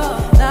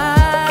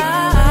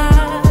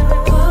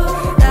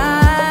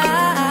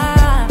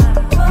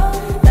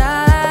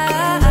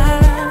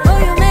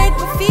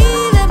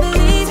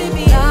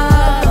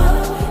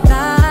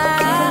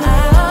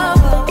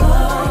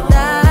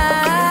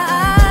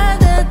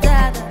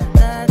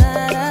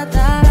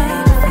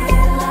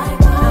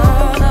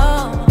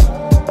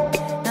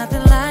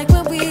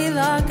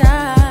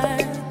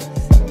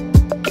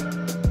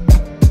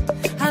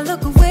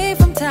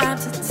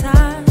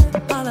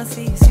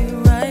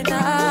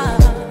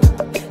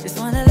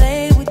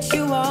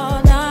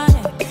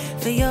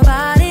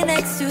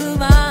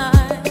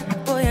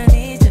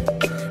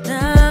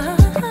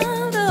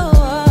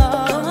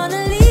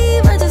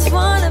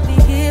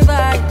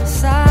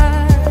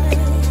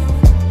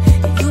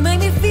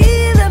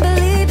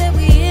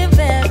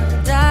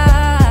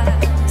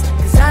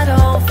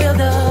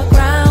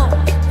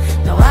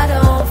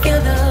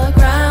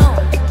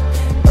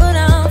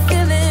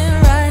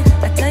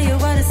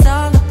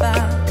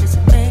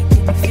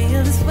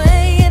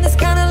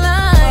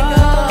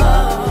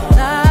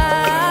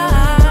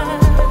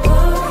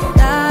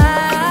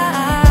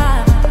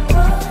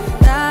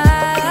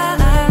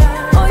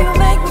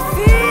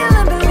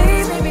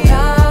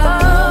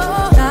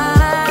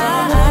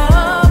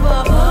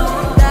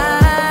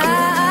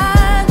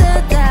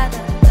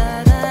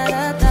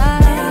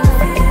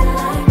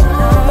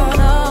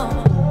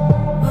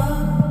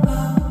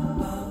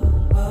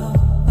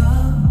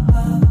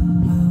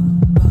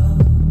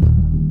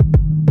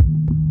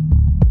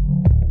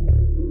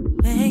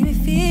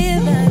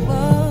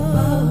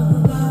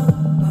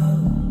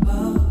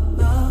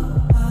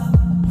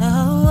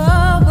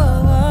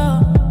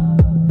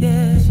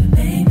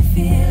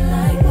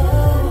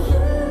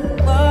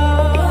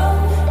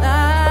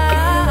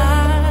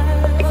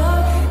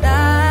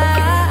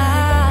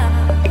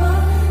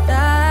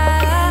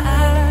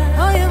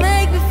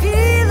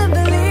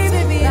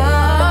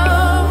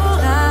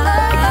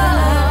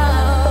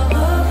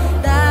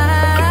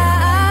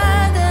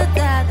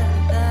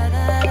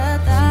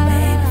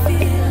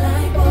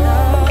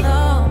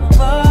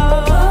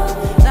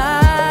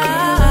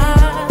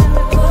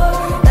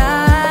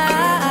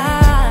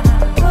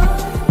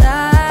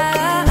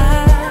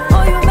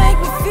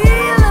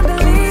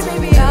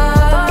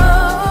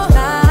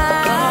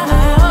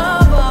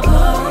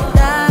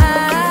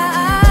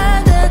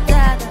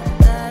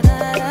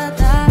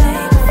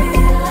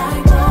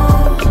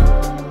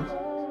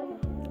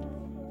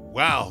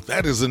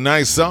 That is a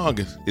nice song.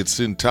 It's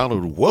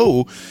entitled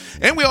Whoa.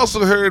 And we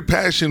also heard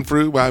Passion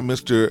Fruit by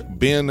Mr.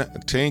 Ben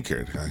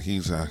Tankard.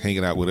 He's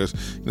hanging out with us.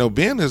 You know,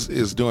 Ben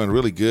is doing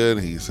really good.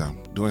 He's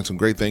doing some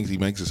great things. He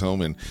makes his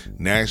home in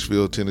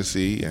Nashville,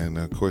 Tennessee. And,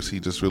 of course, he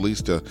just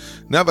released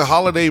another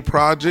holiday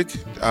project.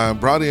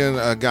 Brought in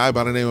a guy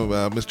by the name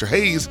of Mr.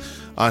 Hayes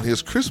on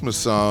his Christmas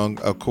song,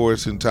 of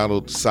course,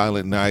 entitled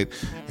Silent Night,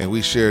 and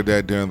we shared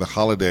that during the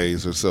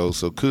holidays or so.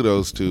 So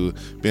kudos to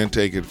Ben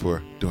Tankard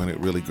for doing it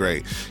really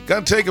great.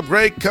 Got to take a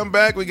break, come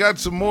back. We got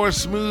some more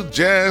smooth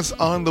jazz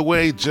on the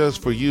way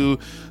just for you.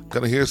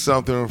 Gonna hear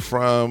something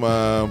from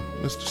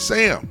Mr.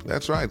 Sam.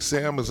 That's right,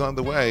 Sam is on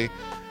the way,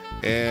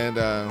 and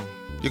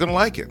you're gonna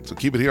like it. So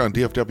keep it here on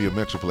DFW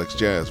Metroplex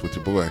Jazz with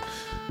your boy,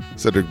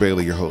 Cedric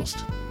Bailey, your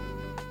host.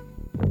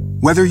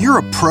 Whether you're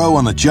a pro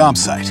on the job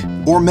site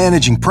or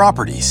managing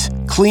properties,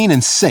 clean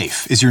and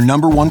safe is your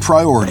number one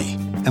priority,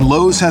 and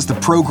Lowe's has the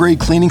pro-grade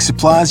cleaning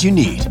supplies you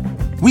need.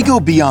 We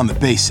go beyond the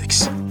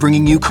basics,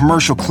 bringing you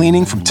commercial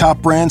cleaning from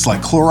top brands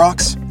like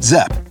Clorox,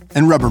 Zep,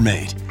 and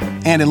Rubbermaid,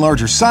 and in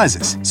larger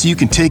sizes so you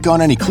can take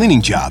on any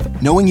cleaning job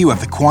knowing you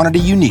have the quantity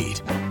you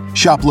need.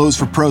 Shop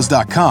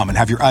LowesForPros.com and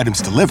have your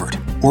items delivered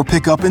or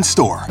pick up in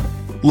store.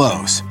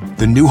 Lowe's,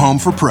 the new home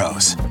for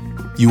pros.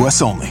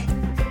 U.S. only.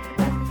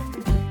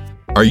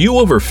 Are you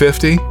over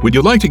 50? Would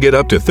you like to get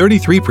up to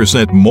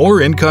 33%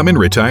 more income in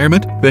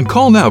retirement? Then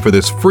call now for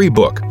this free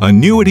book,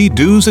 Annuity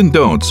Do's and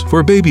Don'ts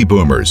for Baby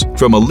Boomers,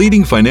 from a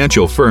leading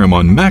financial firm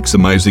on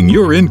maximizing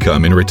your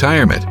income in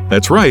retirement.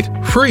 That's right,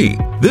 free.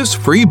 This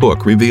free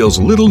book reveals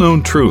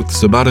little-known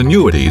truths about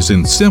annuities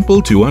in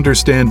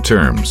simple-to-understand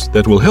terms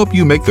that will help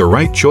you make the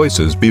right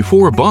choices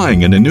before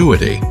buying an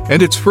annuity.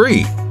 And it's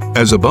free.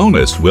 As a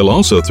bonus, we'll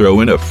also throw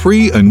in a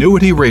free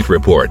annuity rate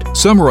report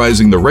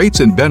summarizing the rates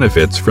and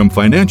benefits from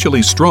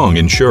financially strong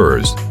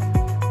insurers.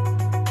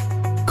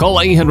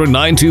 Call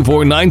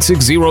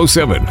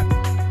 800-924-9607.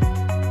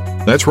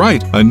 That's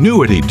right,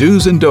 Annuity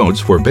Do's and Don'ts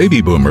for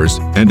Baby Boomers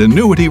and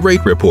Annuity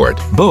Rate Report,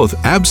 both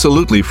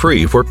absolutely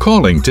free for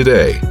calling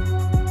today.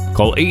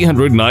 Call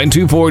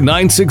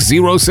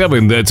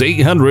 800-924-9607. That's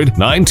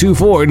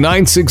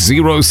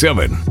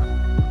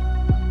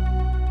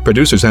 800-924-9607.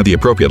 Producers have the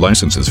appropriate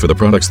licenses for the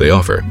products they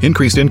offer.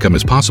 Increased income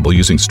is possible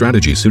using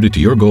strategies suited to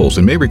your goals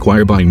and may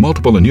require buying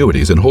multiple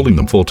annuities and holding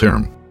them full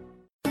term.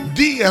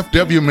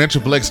 DFW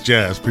Metroplex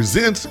Jazz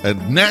presents a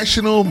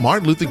National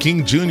Martin Luther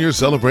King Jr.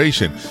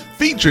 celebration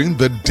featuring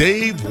the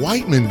Dave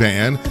Whiteman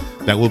Band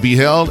that will be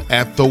held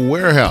at the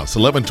Warehouse,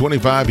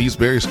 1125 East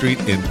Berry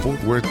Street in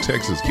Fort Worth,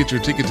 Texas. Get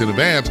your tickets in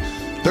advance,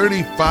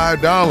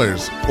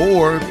 $35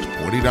 or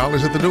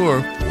 $40 at the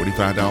door,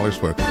 $45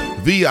 for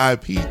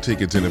VIP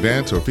tickets in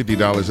advance or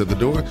 $50 at the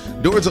door.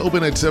 Doors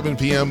open at 7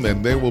 p.m.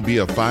 and there will be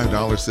a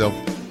 $5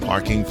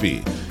 self-parking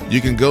fee. You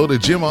can go to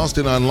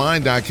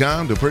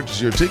jimaustinonline.com to purchase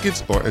your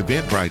tickets or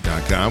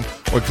eventbrite.com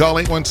or call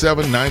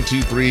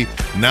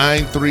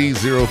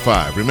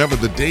 817-923-9305. Remember,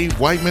 the Dave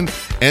Whiteman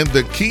and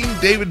the King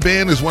David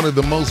Band is one of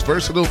the most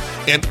versatile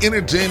and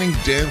entertaining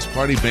dance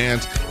party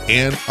bands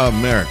in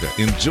America.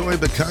 Enjoy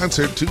the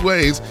concert two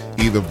ways,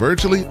 either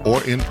virtually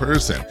or in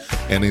person,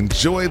 and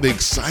enjoy the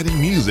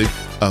exciting music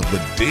of the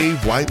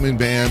Dave Whiteman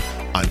Band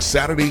on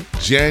Saturday,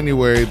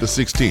 January the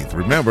 16th.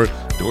 Remember,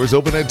 doors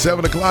open at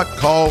 7 o'clock.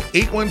 Call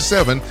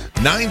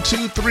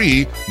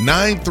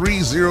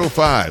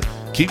 817-923-9305.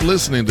 Keep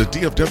listening to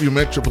DFW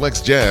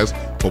Metroplex Jazz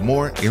for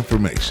more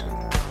information.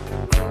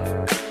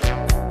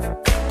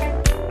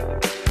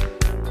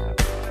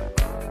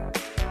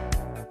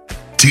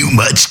 Too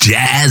much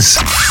jazz?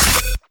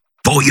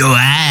 For your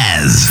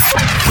ass.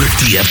 We're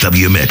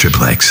DFW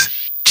Metroplex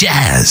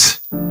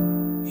Jazz.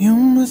 You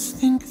must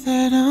think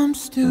that I'm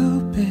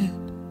stupid.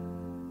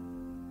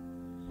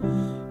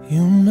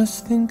 You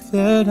must think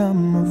that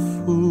I'm a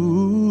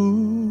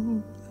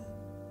fool.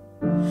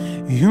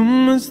 You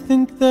must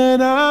think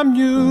that I'm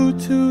new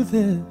to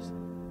this,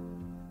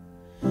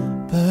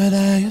 but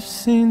I have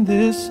seen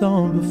this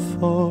song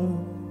before.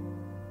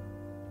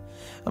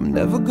 I'm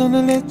never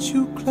gonna let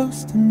you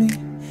close to me,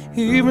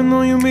 even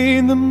though you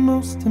mean the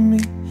most to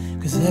me,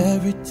 'cause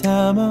every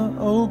time I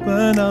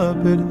open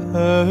up it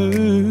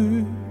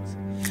hurts.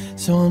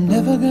 So I'm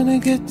never gonna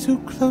get too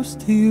close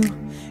to you,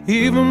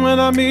 even when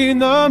I mean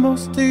the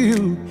most to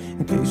you,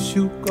 in case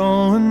you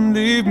go and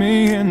leave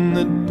me in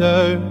the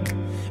dirt.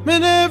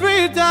 But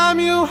every time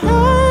you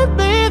hurt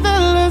me, the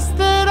less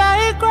that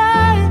I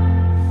cry.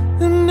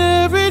 And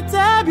every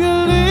time you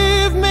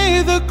leave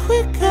me, the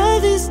quicker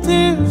these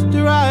tears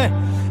dry.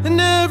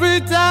 And every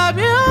time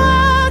you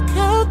walk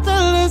out, the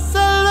less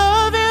I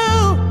love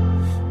you.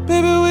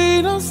 Baby,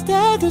 we don't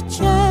stand a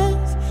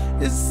chance.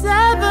 It's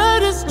sad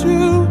but it's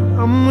true.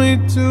 I'm way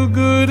too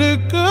good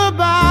at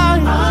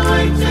goodbye. I'm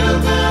way too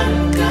good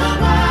at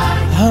goodbye.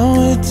 I'm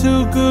way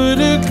too good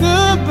at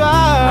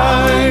goodbye.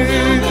 I'm way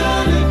too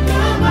good at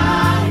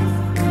goodbye.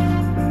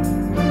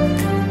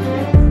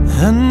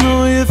 I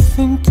know you're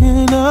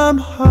thinking I'm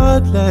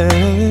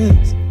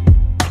heartless.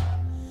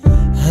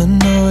 I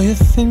know you're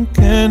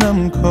thinking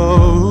I'm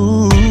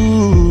cold.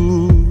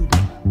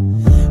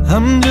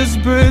 I'm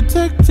just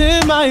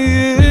protecting my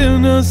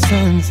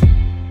innocence.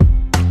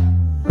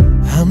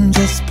 I'm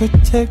just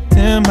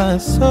protecting my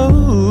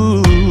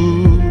soul.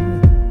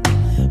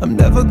 I'm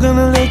never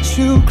gonna let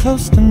you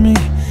close to me,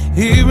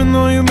 even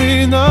though you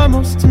mean the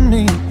most to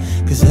me,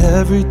 'cause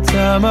every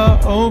time I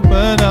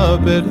open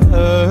up it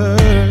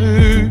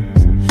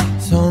hurts.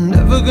 So I'm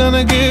never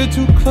gonna get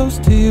too close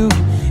to you,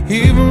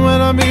 even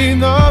when I mean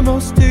the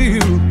most to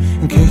you,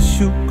 in case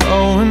you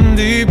go and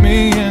leave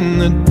me in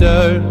the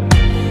dirt.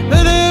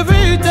 But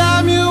every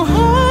time you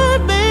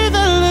hurt me,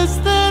 the less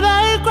that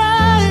I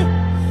cry.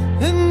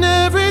 And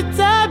every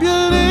time you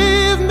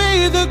leave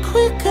me, the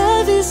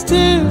quicker these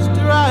tears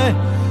dry.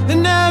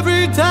 And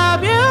every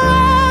time you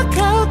walk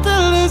out, the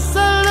less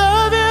I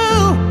love you.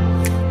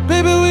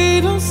 Baby, we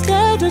don't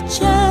stand a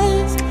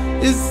chance.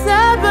 It's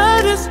sad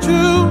but it's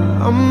true.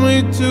 I'm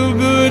way too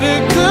good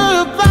at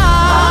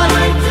goodbye. I'm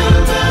way too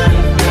good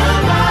at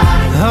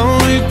goodbye. I'm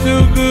way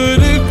too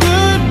good at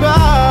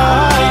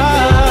goodbye.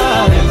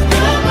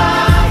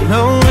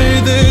 No way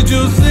that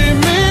you'll see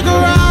me cry.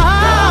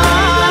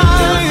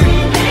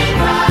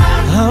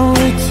 I'm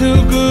way too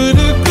good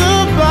at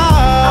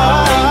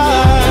goodbye.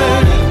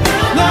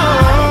 No,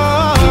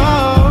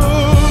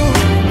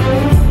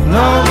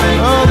 no,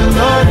 no,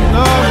 no,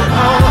 no,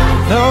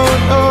 no, no,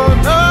 no,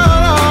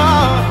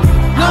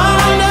 no, no,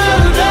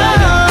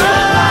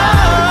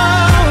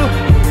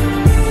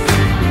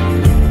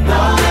 no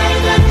way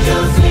that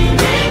you'll see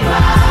me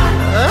cry.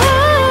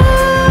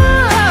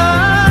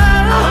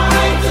 I'm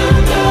way too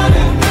good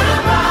at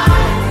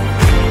goodbye.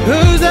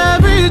 'Cause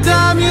every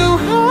time you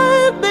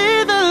hurt me,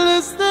 the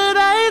less that I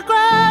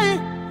cry.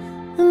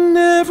 And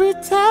every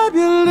time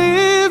you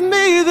leave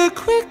me, the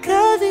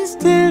quicker these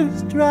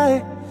tears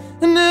dry.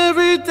 And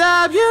every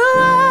time you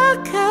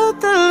walk out,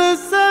 the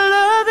less I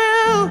love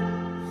you.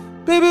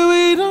 Baby,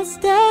 we don't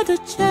stand a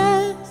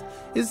chance.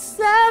 It's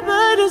sad,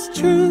 but it's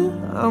true.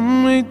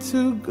 I'm way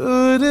too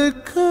good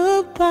at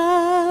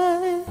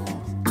goodbye.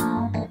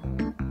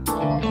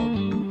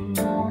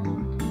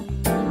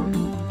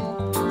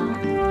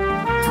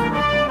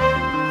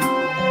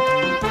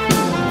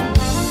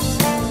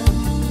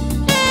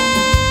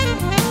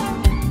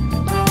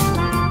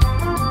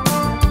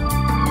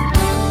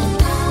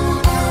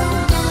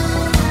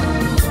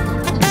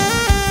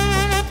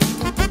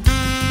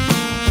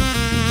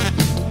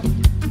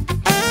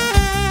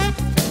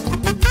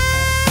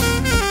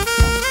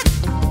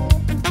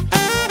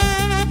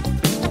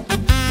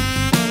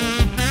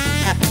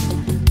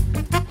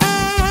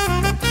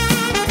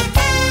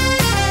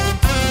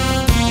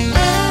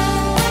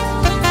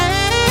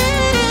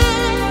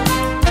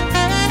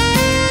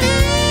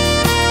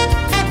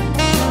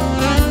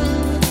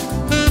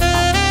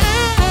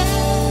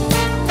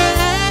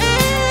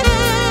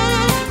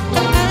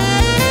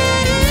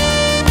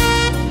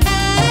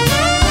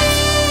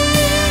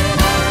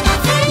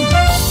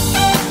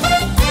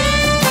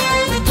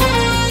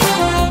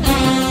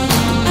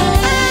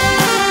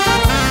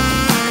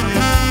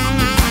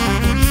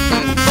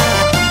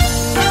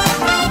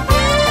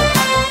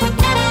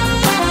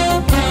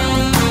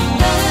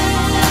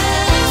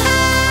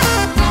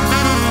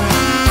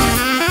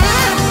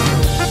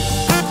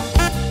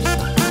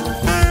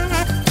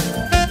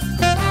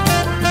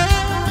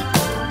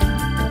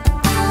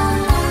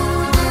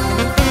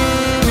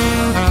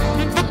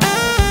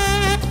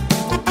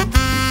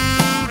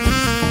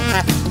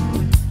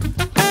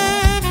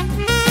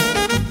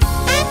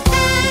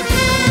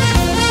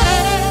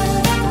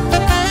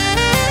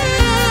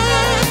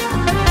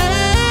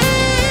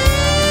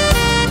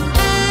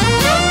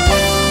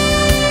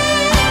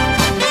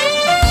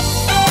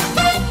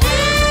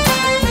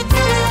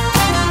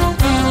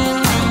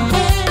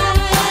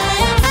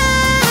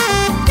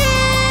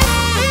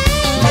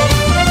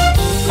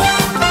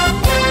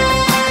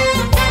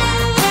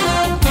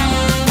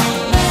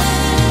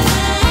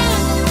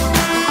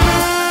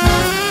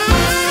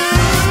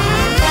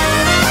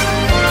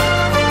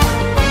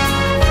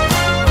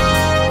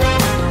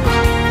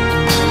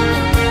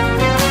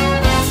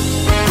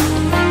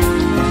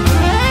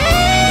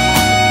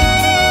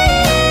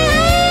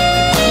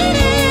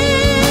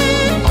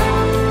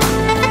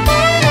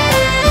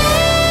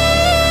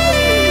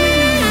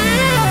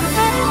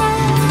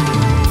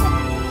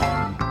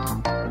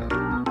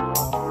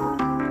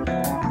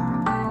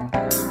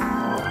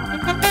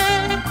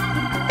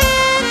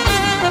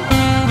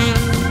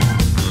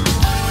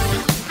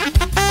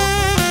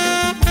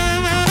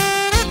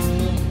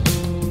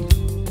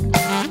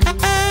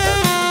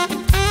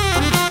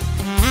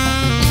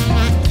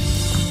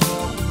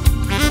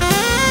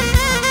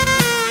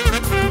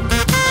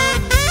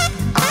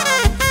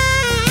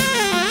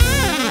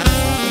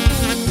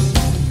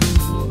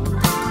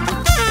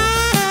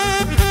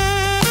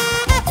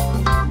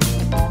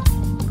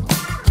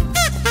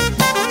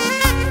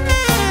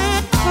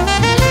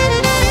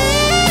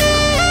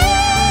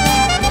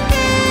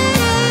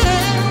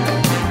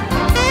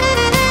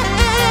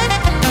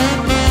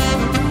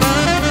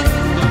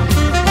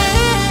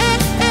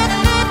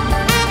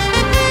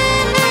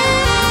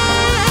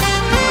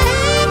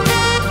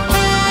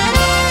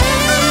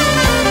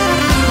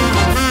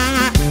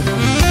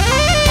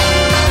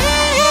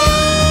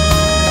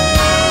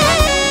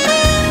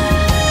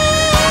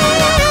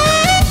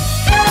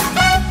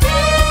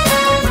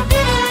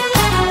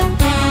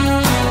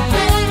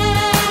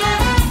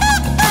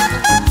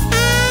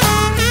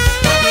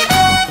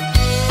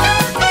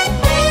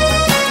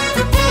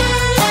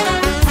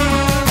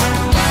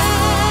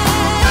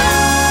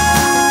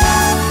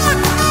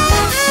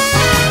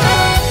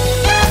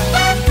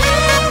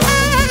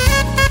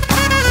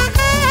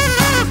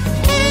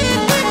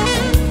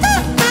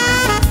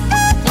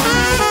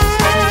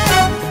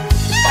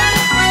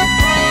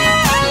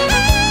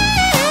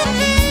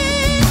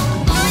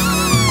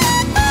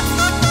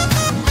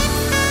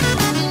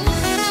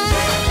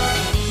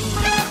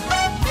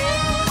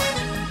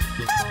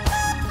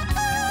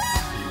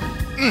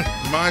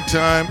 My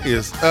time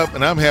is up,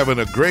 and I'm having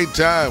a great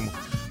time.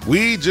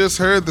 We just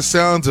heard the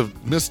sounds of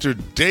Mr.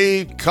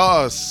 Dave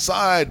Koz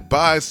side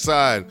by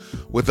side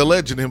with the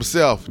legend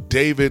himself,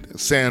 David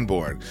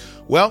Sanborn.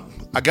 Well,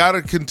 I got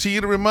to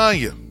continue to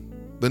remind you,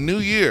 the new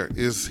year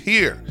is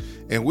here,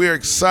 and we're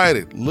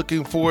excited,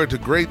 looking forward to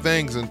great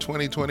things in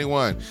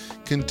 2021.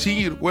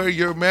 Continue to wear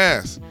your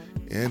mask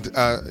and,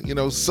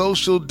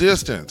 social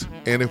distance.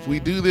 And if we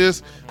do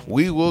this,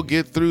 we will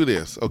get through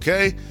this,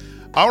 okay?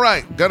 All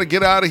right, got to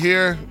get out of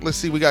here. Let's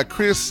see, we got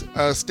Chris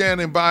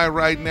standing by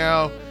right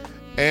now,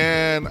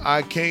 and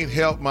I can't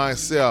help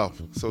myself.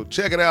 So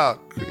check it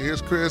out.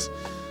 Here's Chris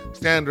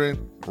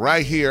standing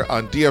right here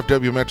on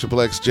DFW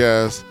Metroplex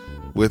Jazz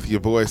with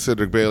your boy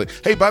Cedric Bailey.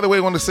 Hey, by the way,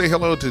 I want to say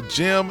hello to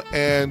Jim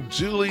and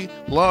Julie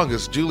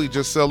Longest. Julie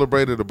just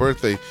celebrated a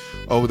birthday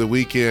over the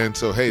weekend,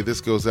 so hey,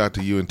 this goes out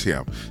to you and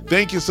Tim.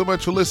 Thank you so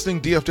much for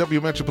listening, DFW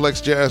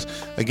Metroplex Jazz.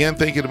 Again,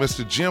 thank you to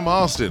Mr. Jim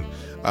Austin.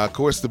 Of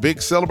course, the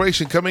big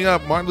celebration coming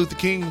up, Martin Luther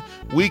King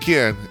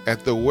weekend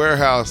at the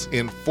Warehouse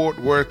in Fort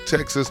Worth,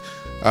 Texas.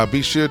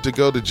 Be sure to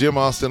go to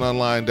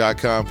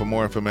jimaustinonline.com for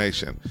more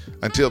information.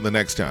 Until the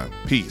next time,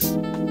 peace.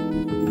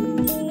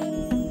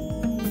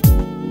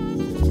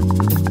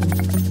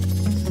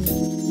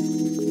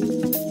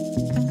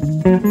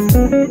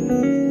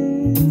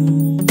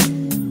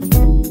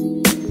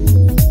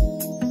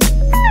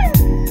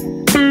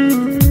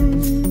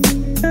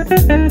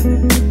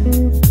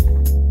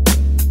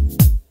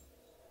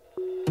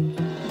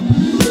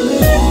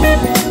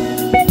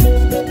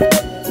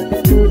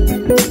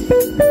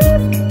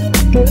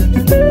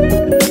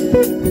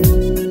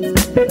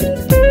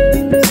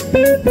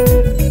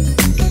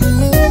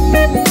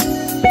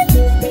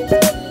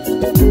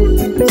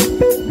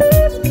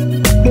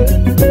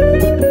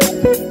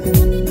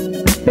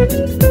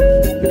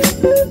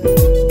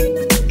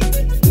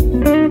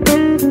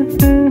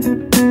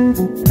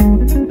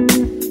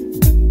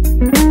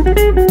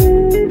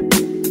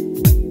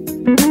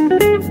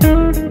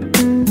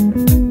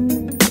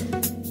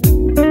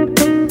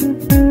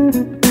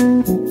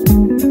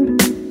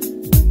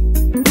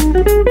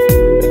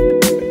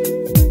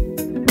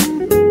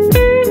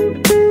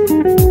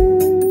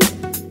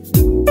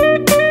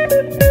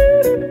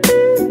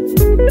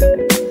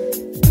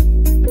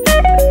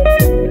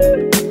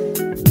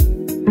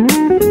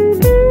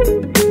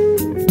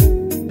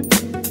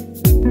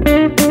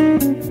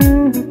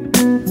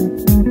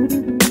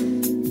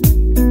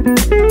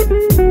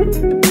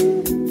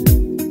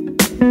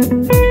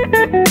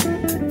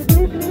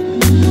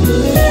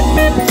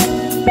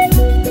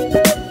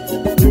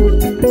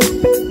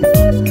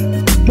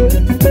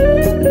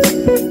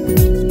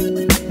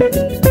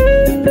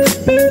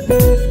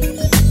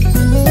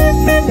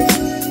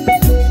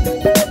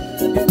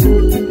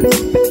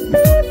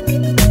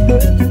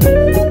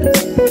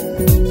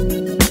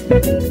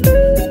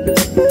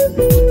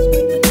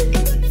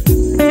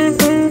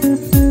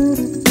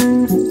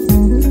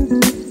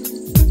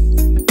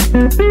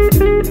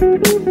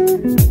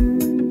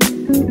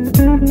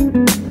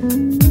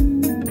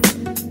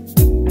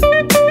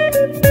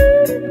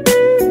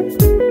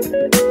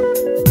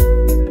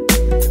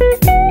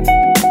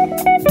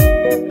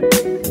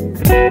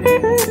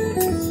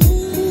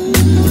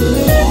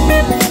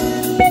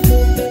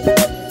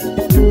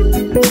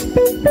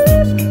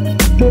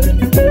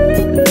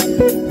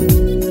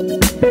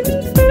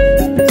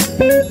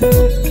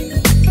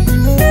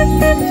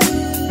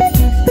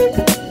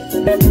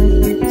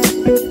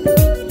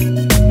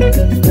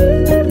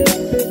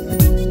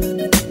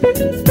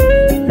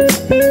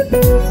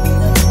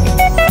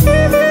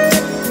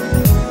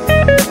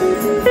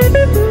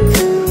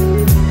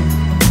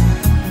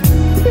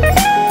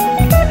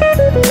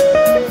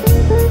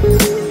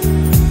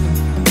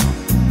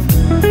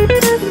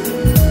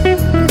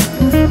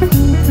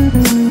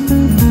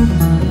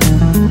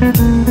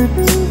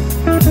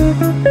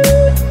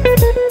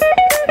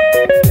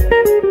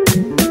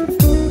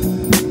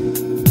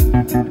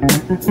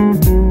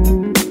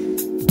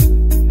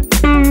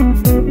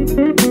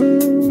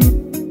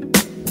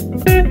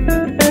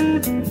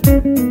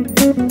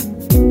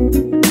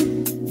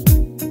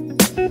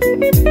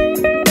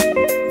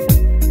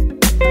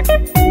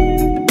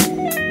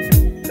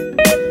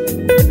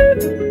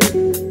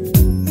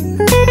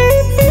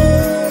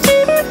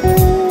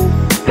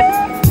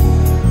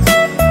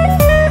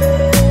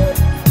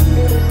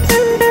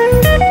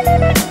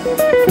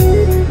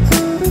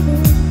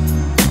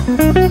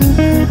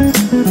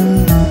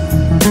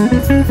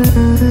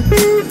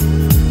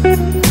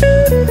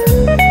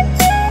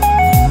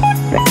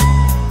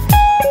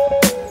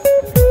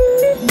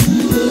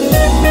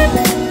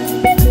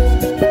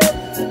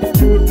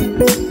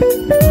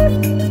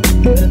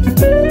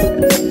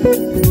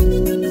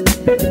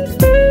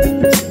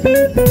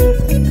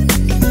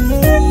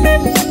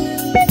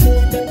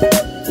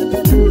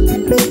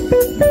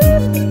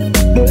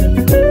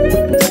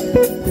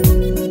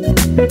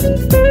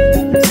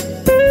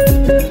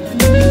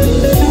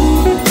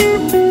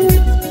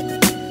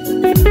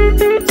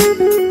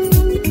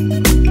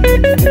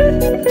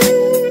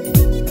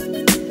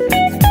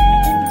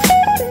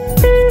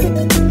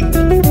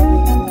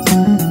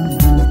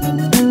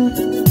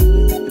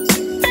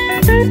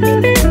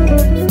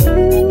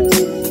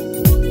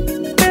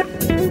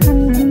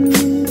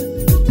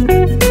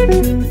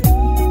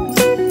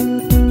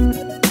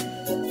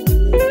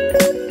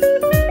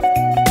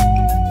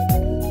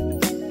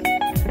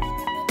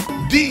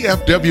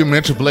 DFW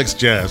Metroplex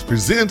Jazz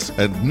presents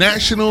a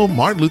National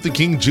Martin Luther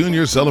King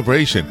Jr.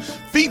 celebration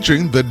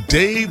featuring the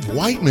Dave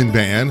Whiteman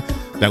Band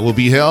that will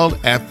be held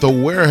at the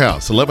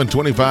Warehouse,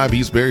 1125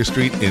 East Berry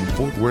Street in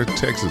Fort Worth,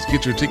 Texas.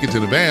 Get your tickets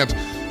in advance,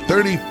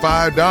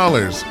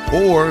 $35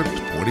 or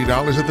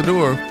 $40 at the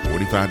door,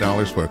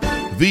 $45 for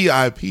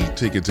VIP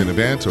tickets in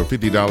advance or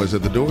 $50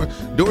 at the door.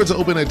 Doors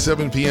open at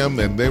 7 p.m.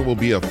 and there will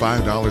be a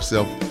 $5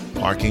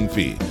 self-parking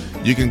fee.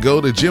 You can go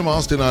to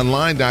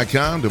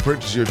jimaustinonline.com to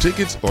purchase your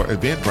tickets or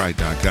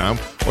eventbrite.com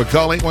or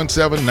call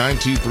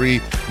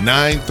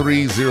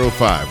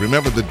 817-923-9305.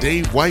 Remember, the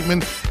Dave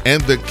Whiteman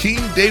and the King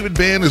David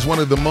Band is one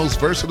of the most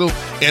versatile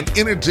and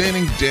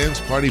entertaining dance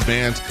party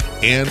bands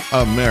in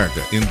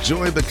America.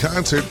 Enjoy the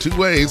concert two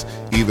ways,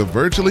 either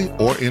virtually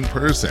or in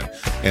person,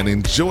 and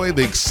enjoy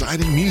the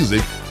exciting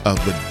music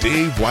of the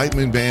Dave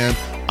Whiteman Band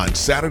on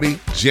Saturday,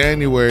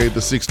 January the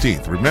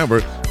 16th.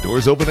 Remember,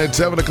 doors open at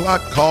 7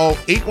 o'clock. Call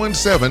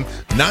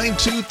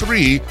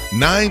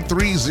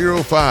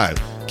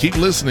 817-923-9305. Keep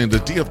listening to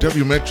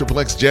DFW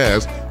Metroplex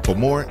Jazz for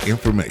more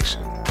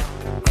information.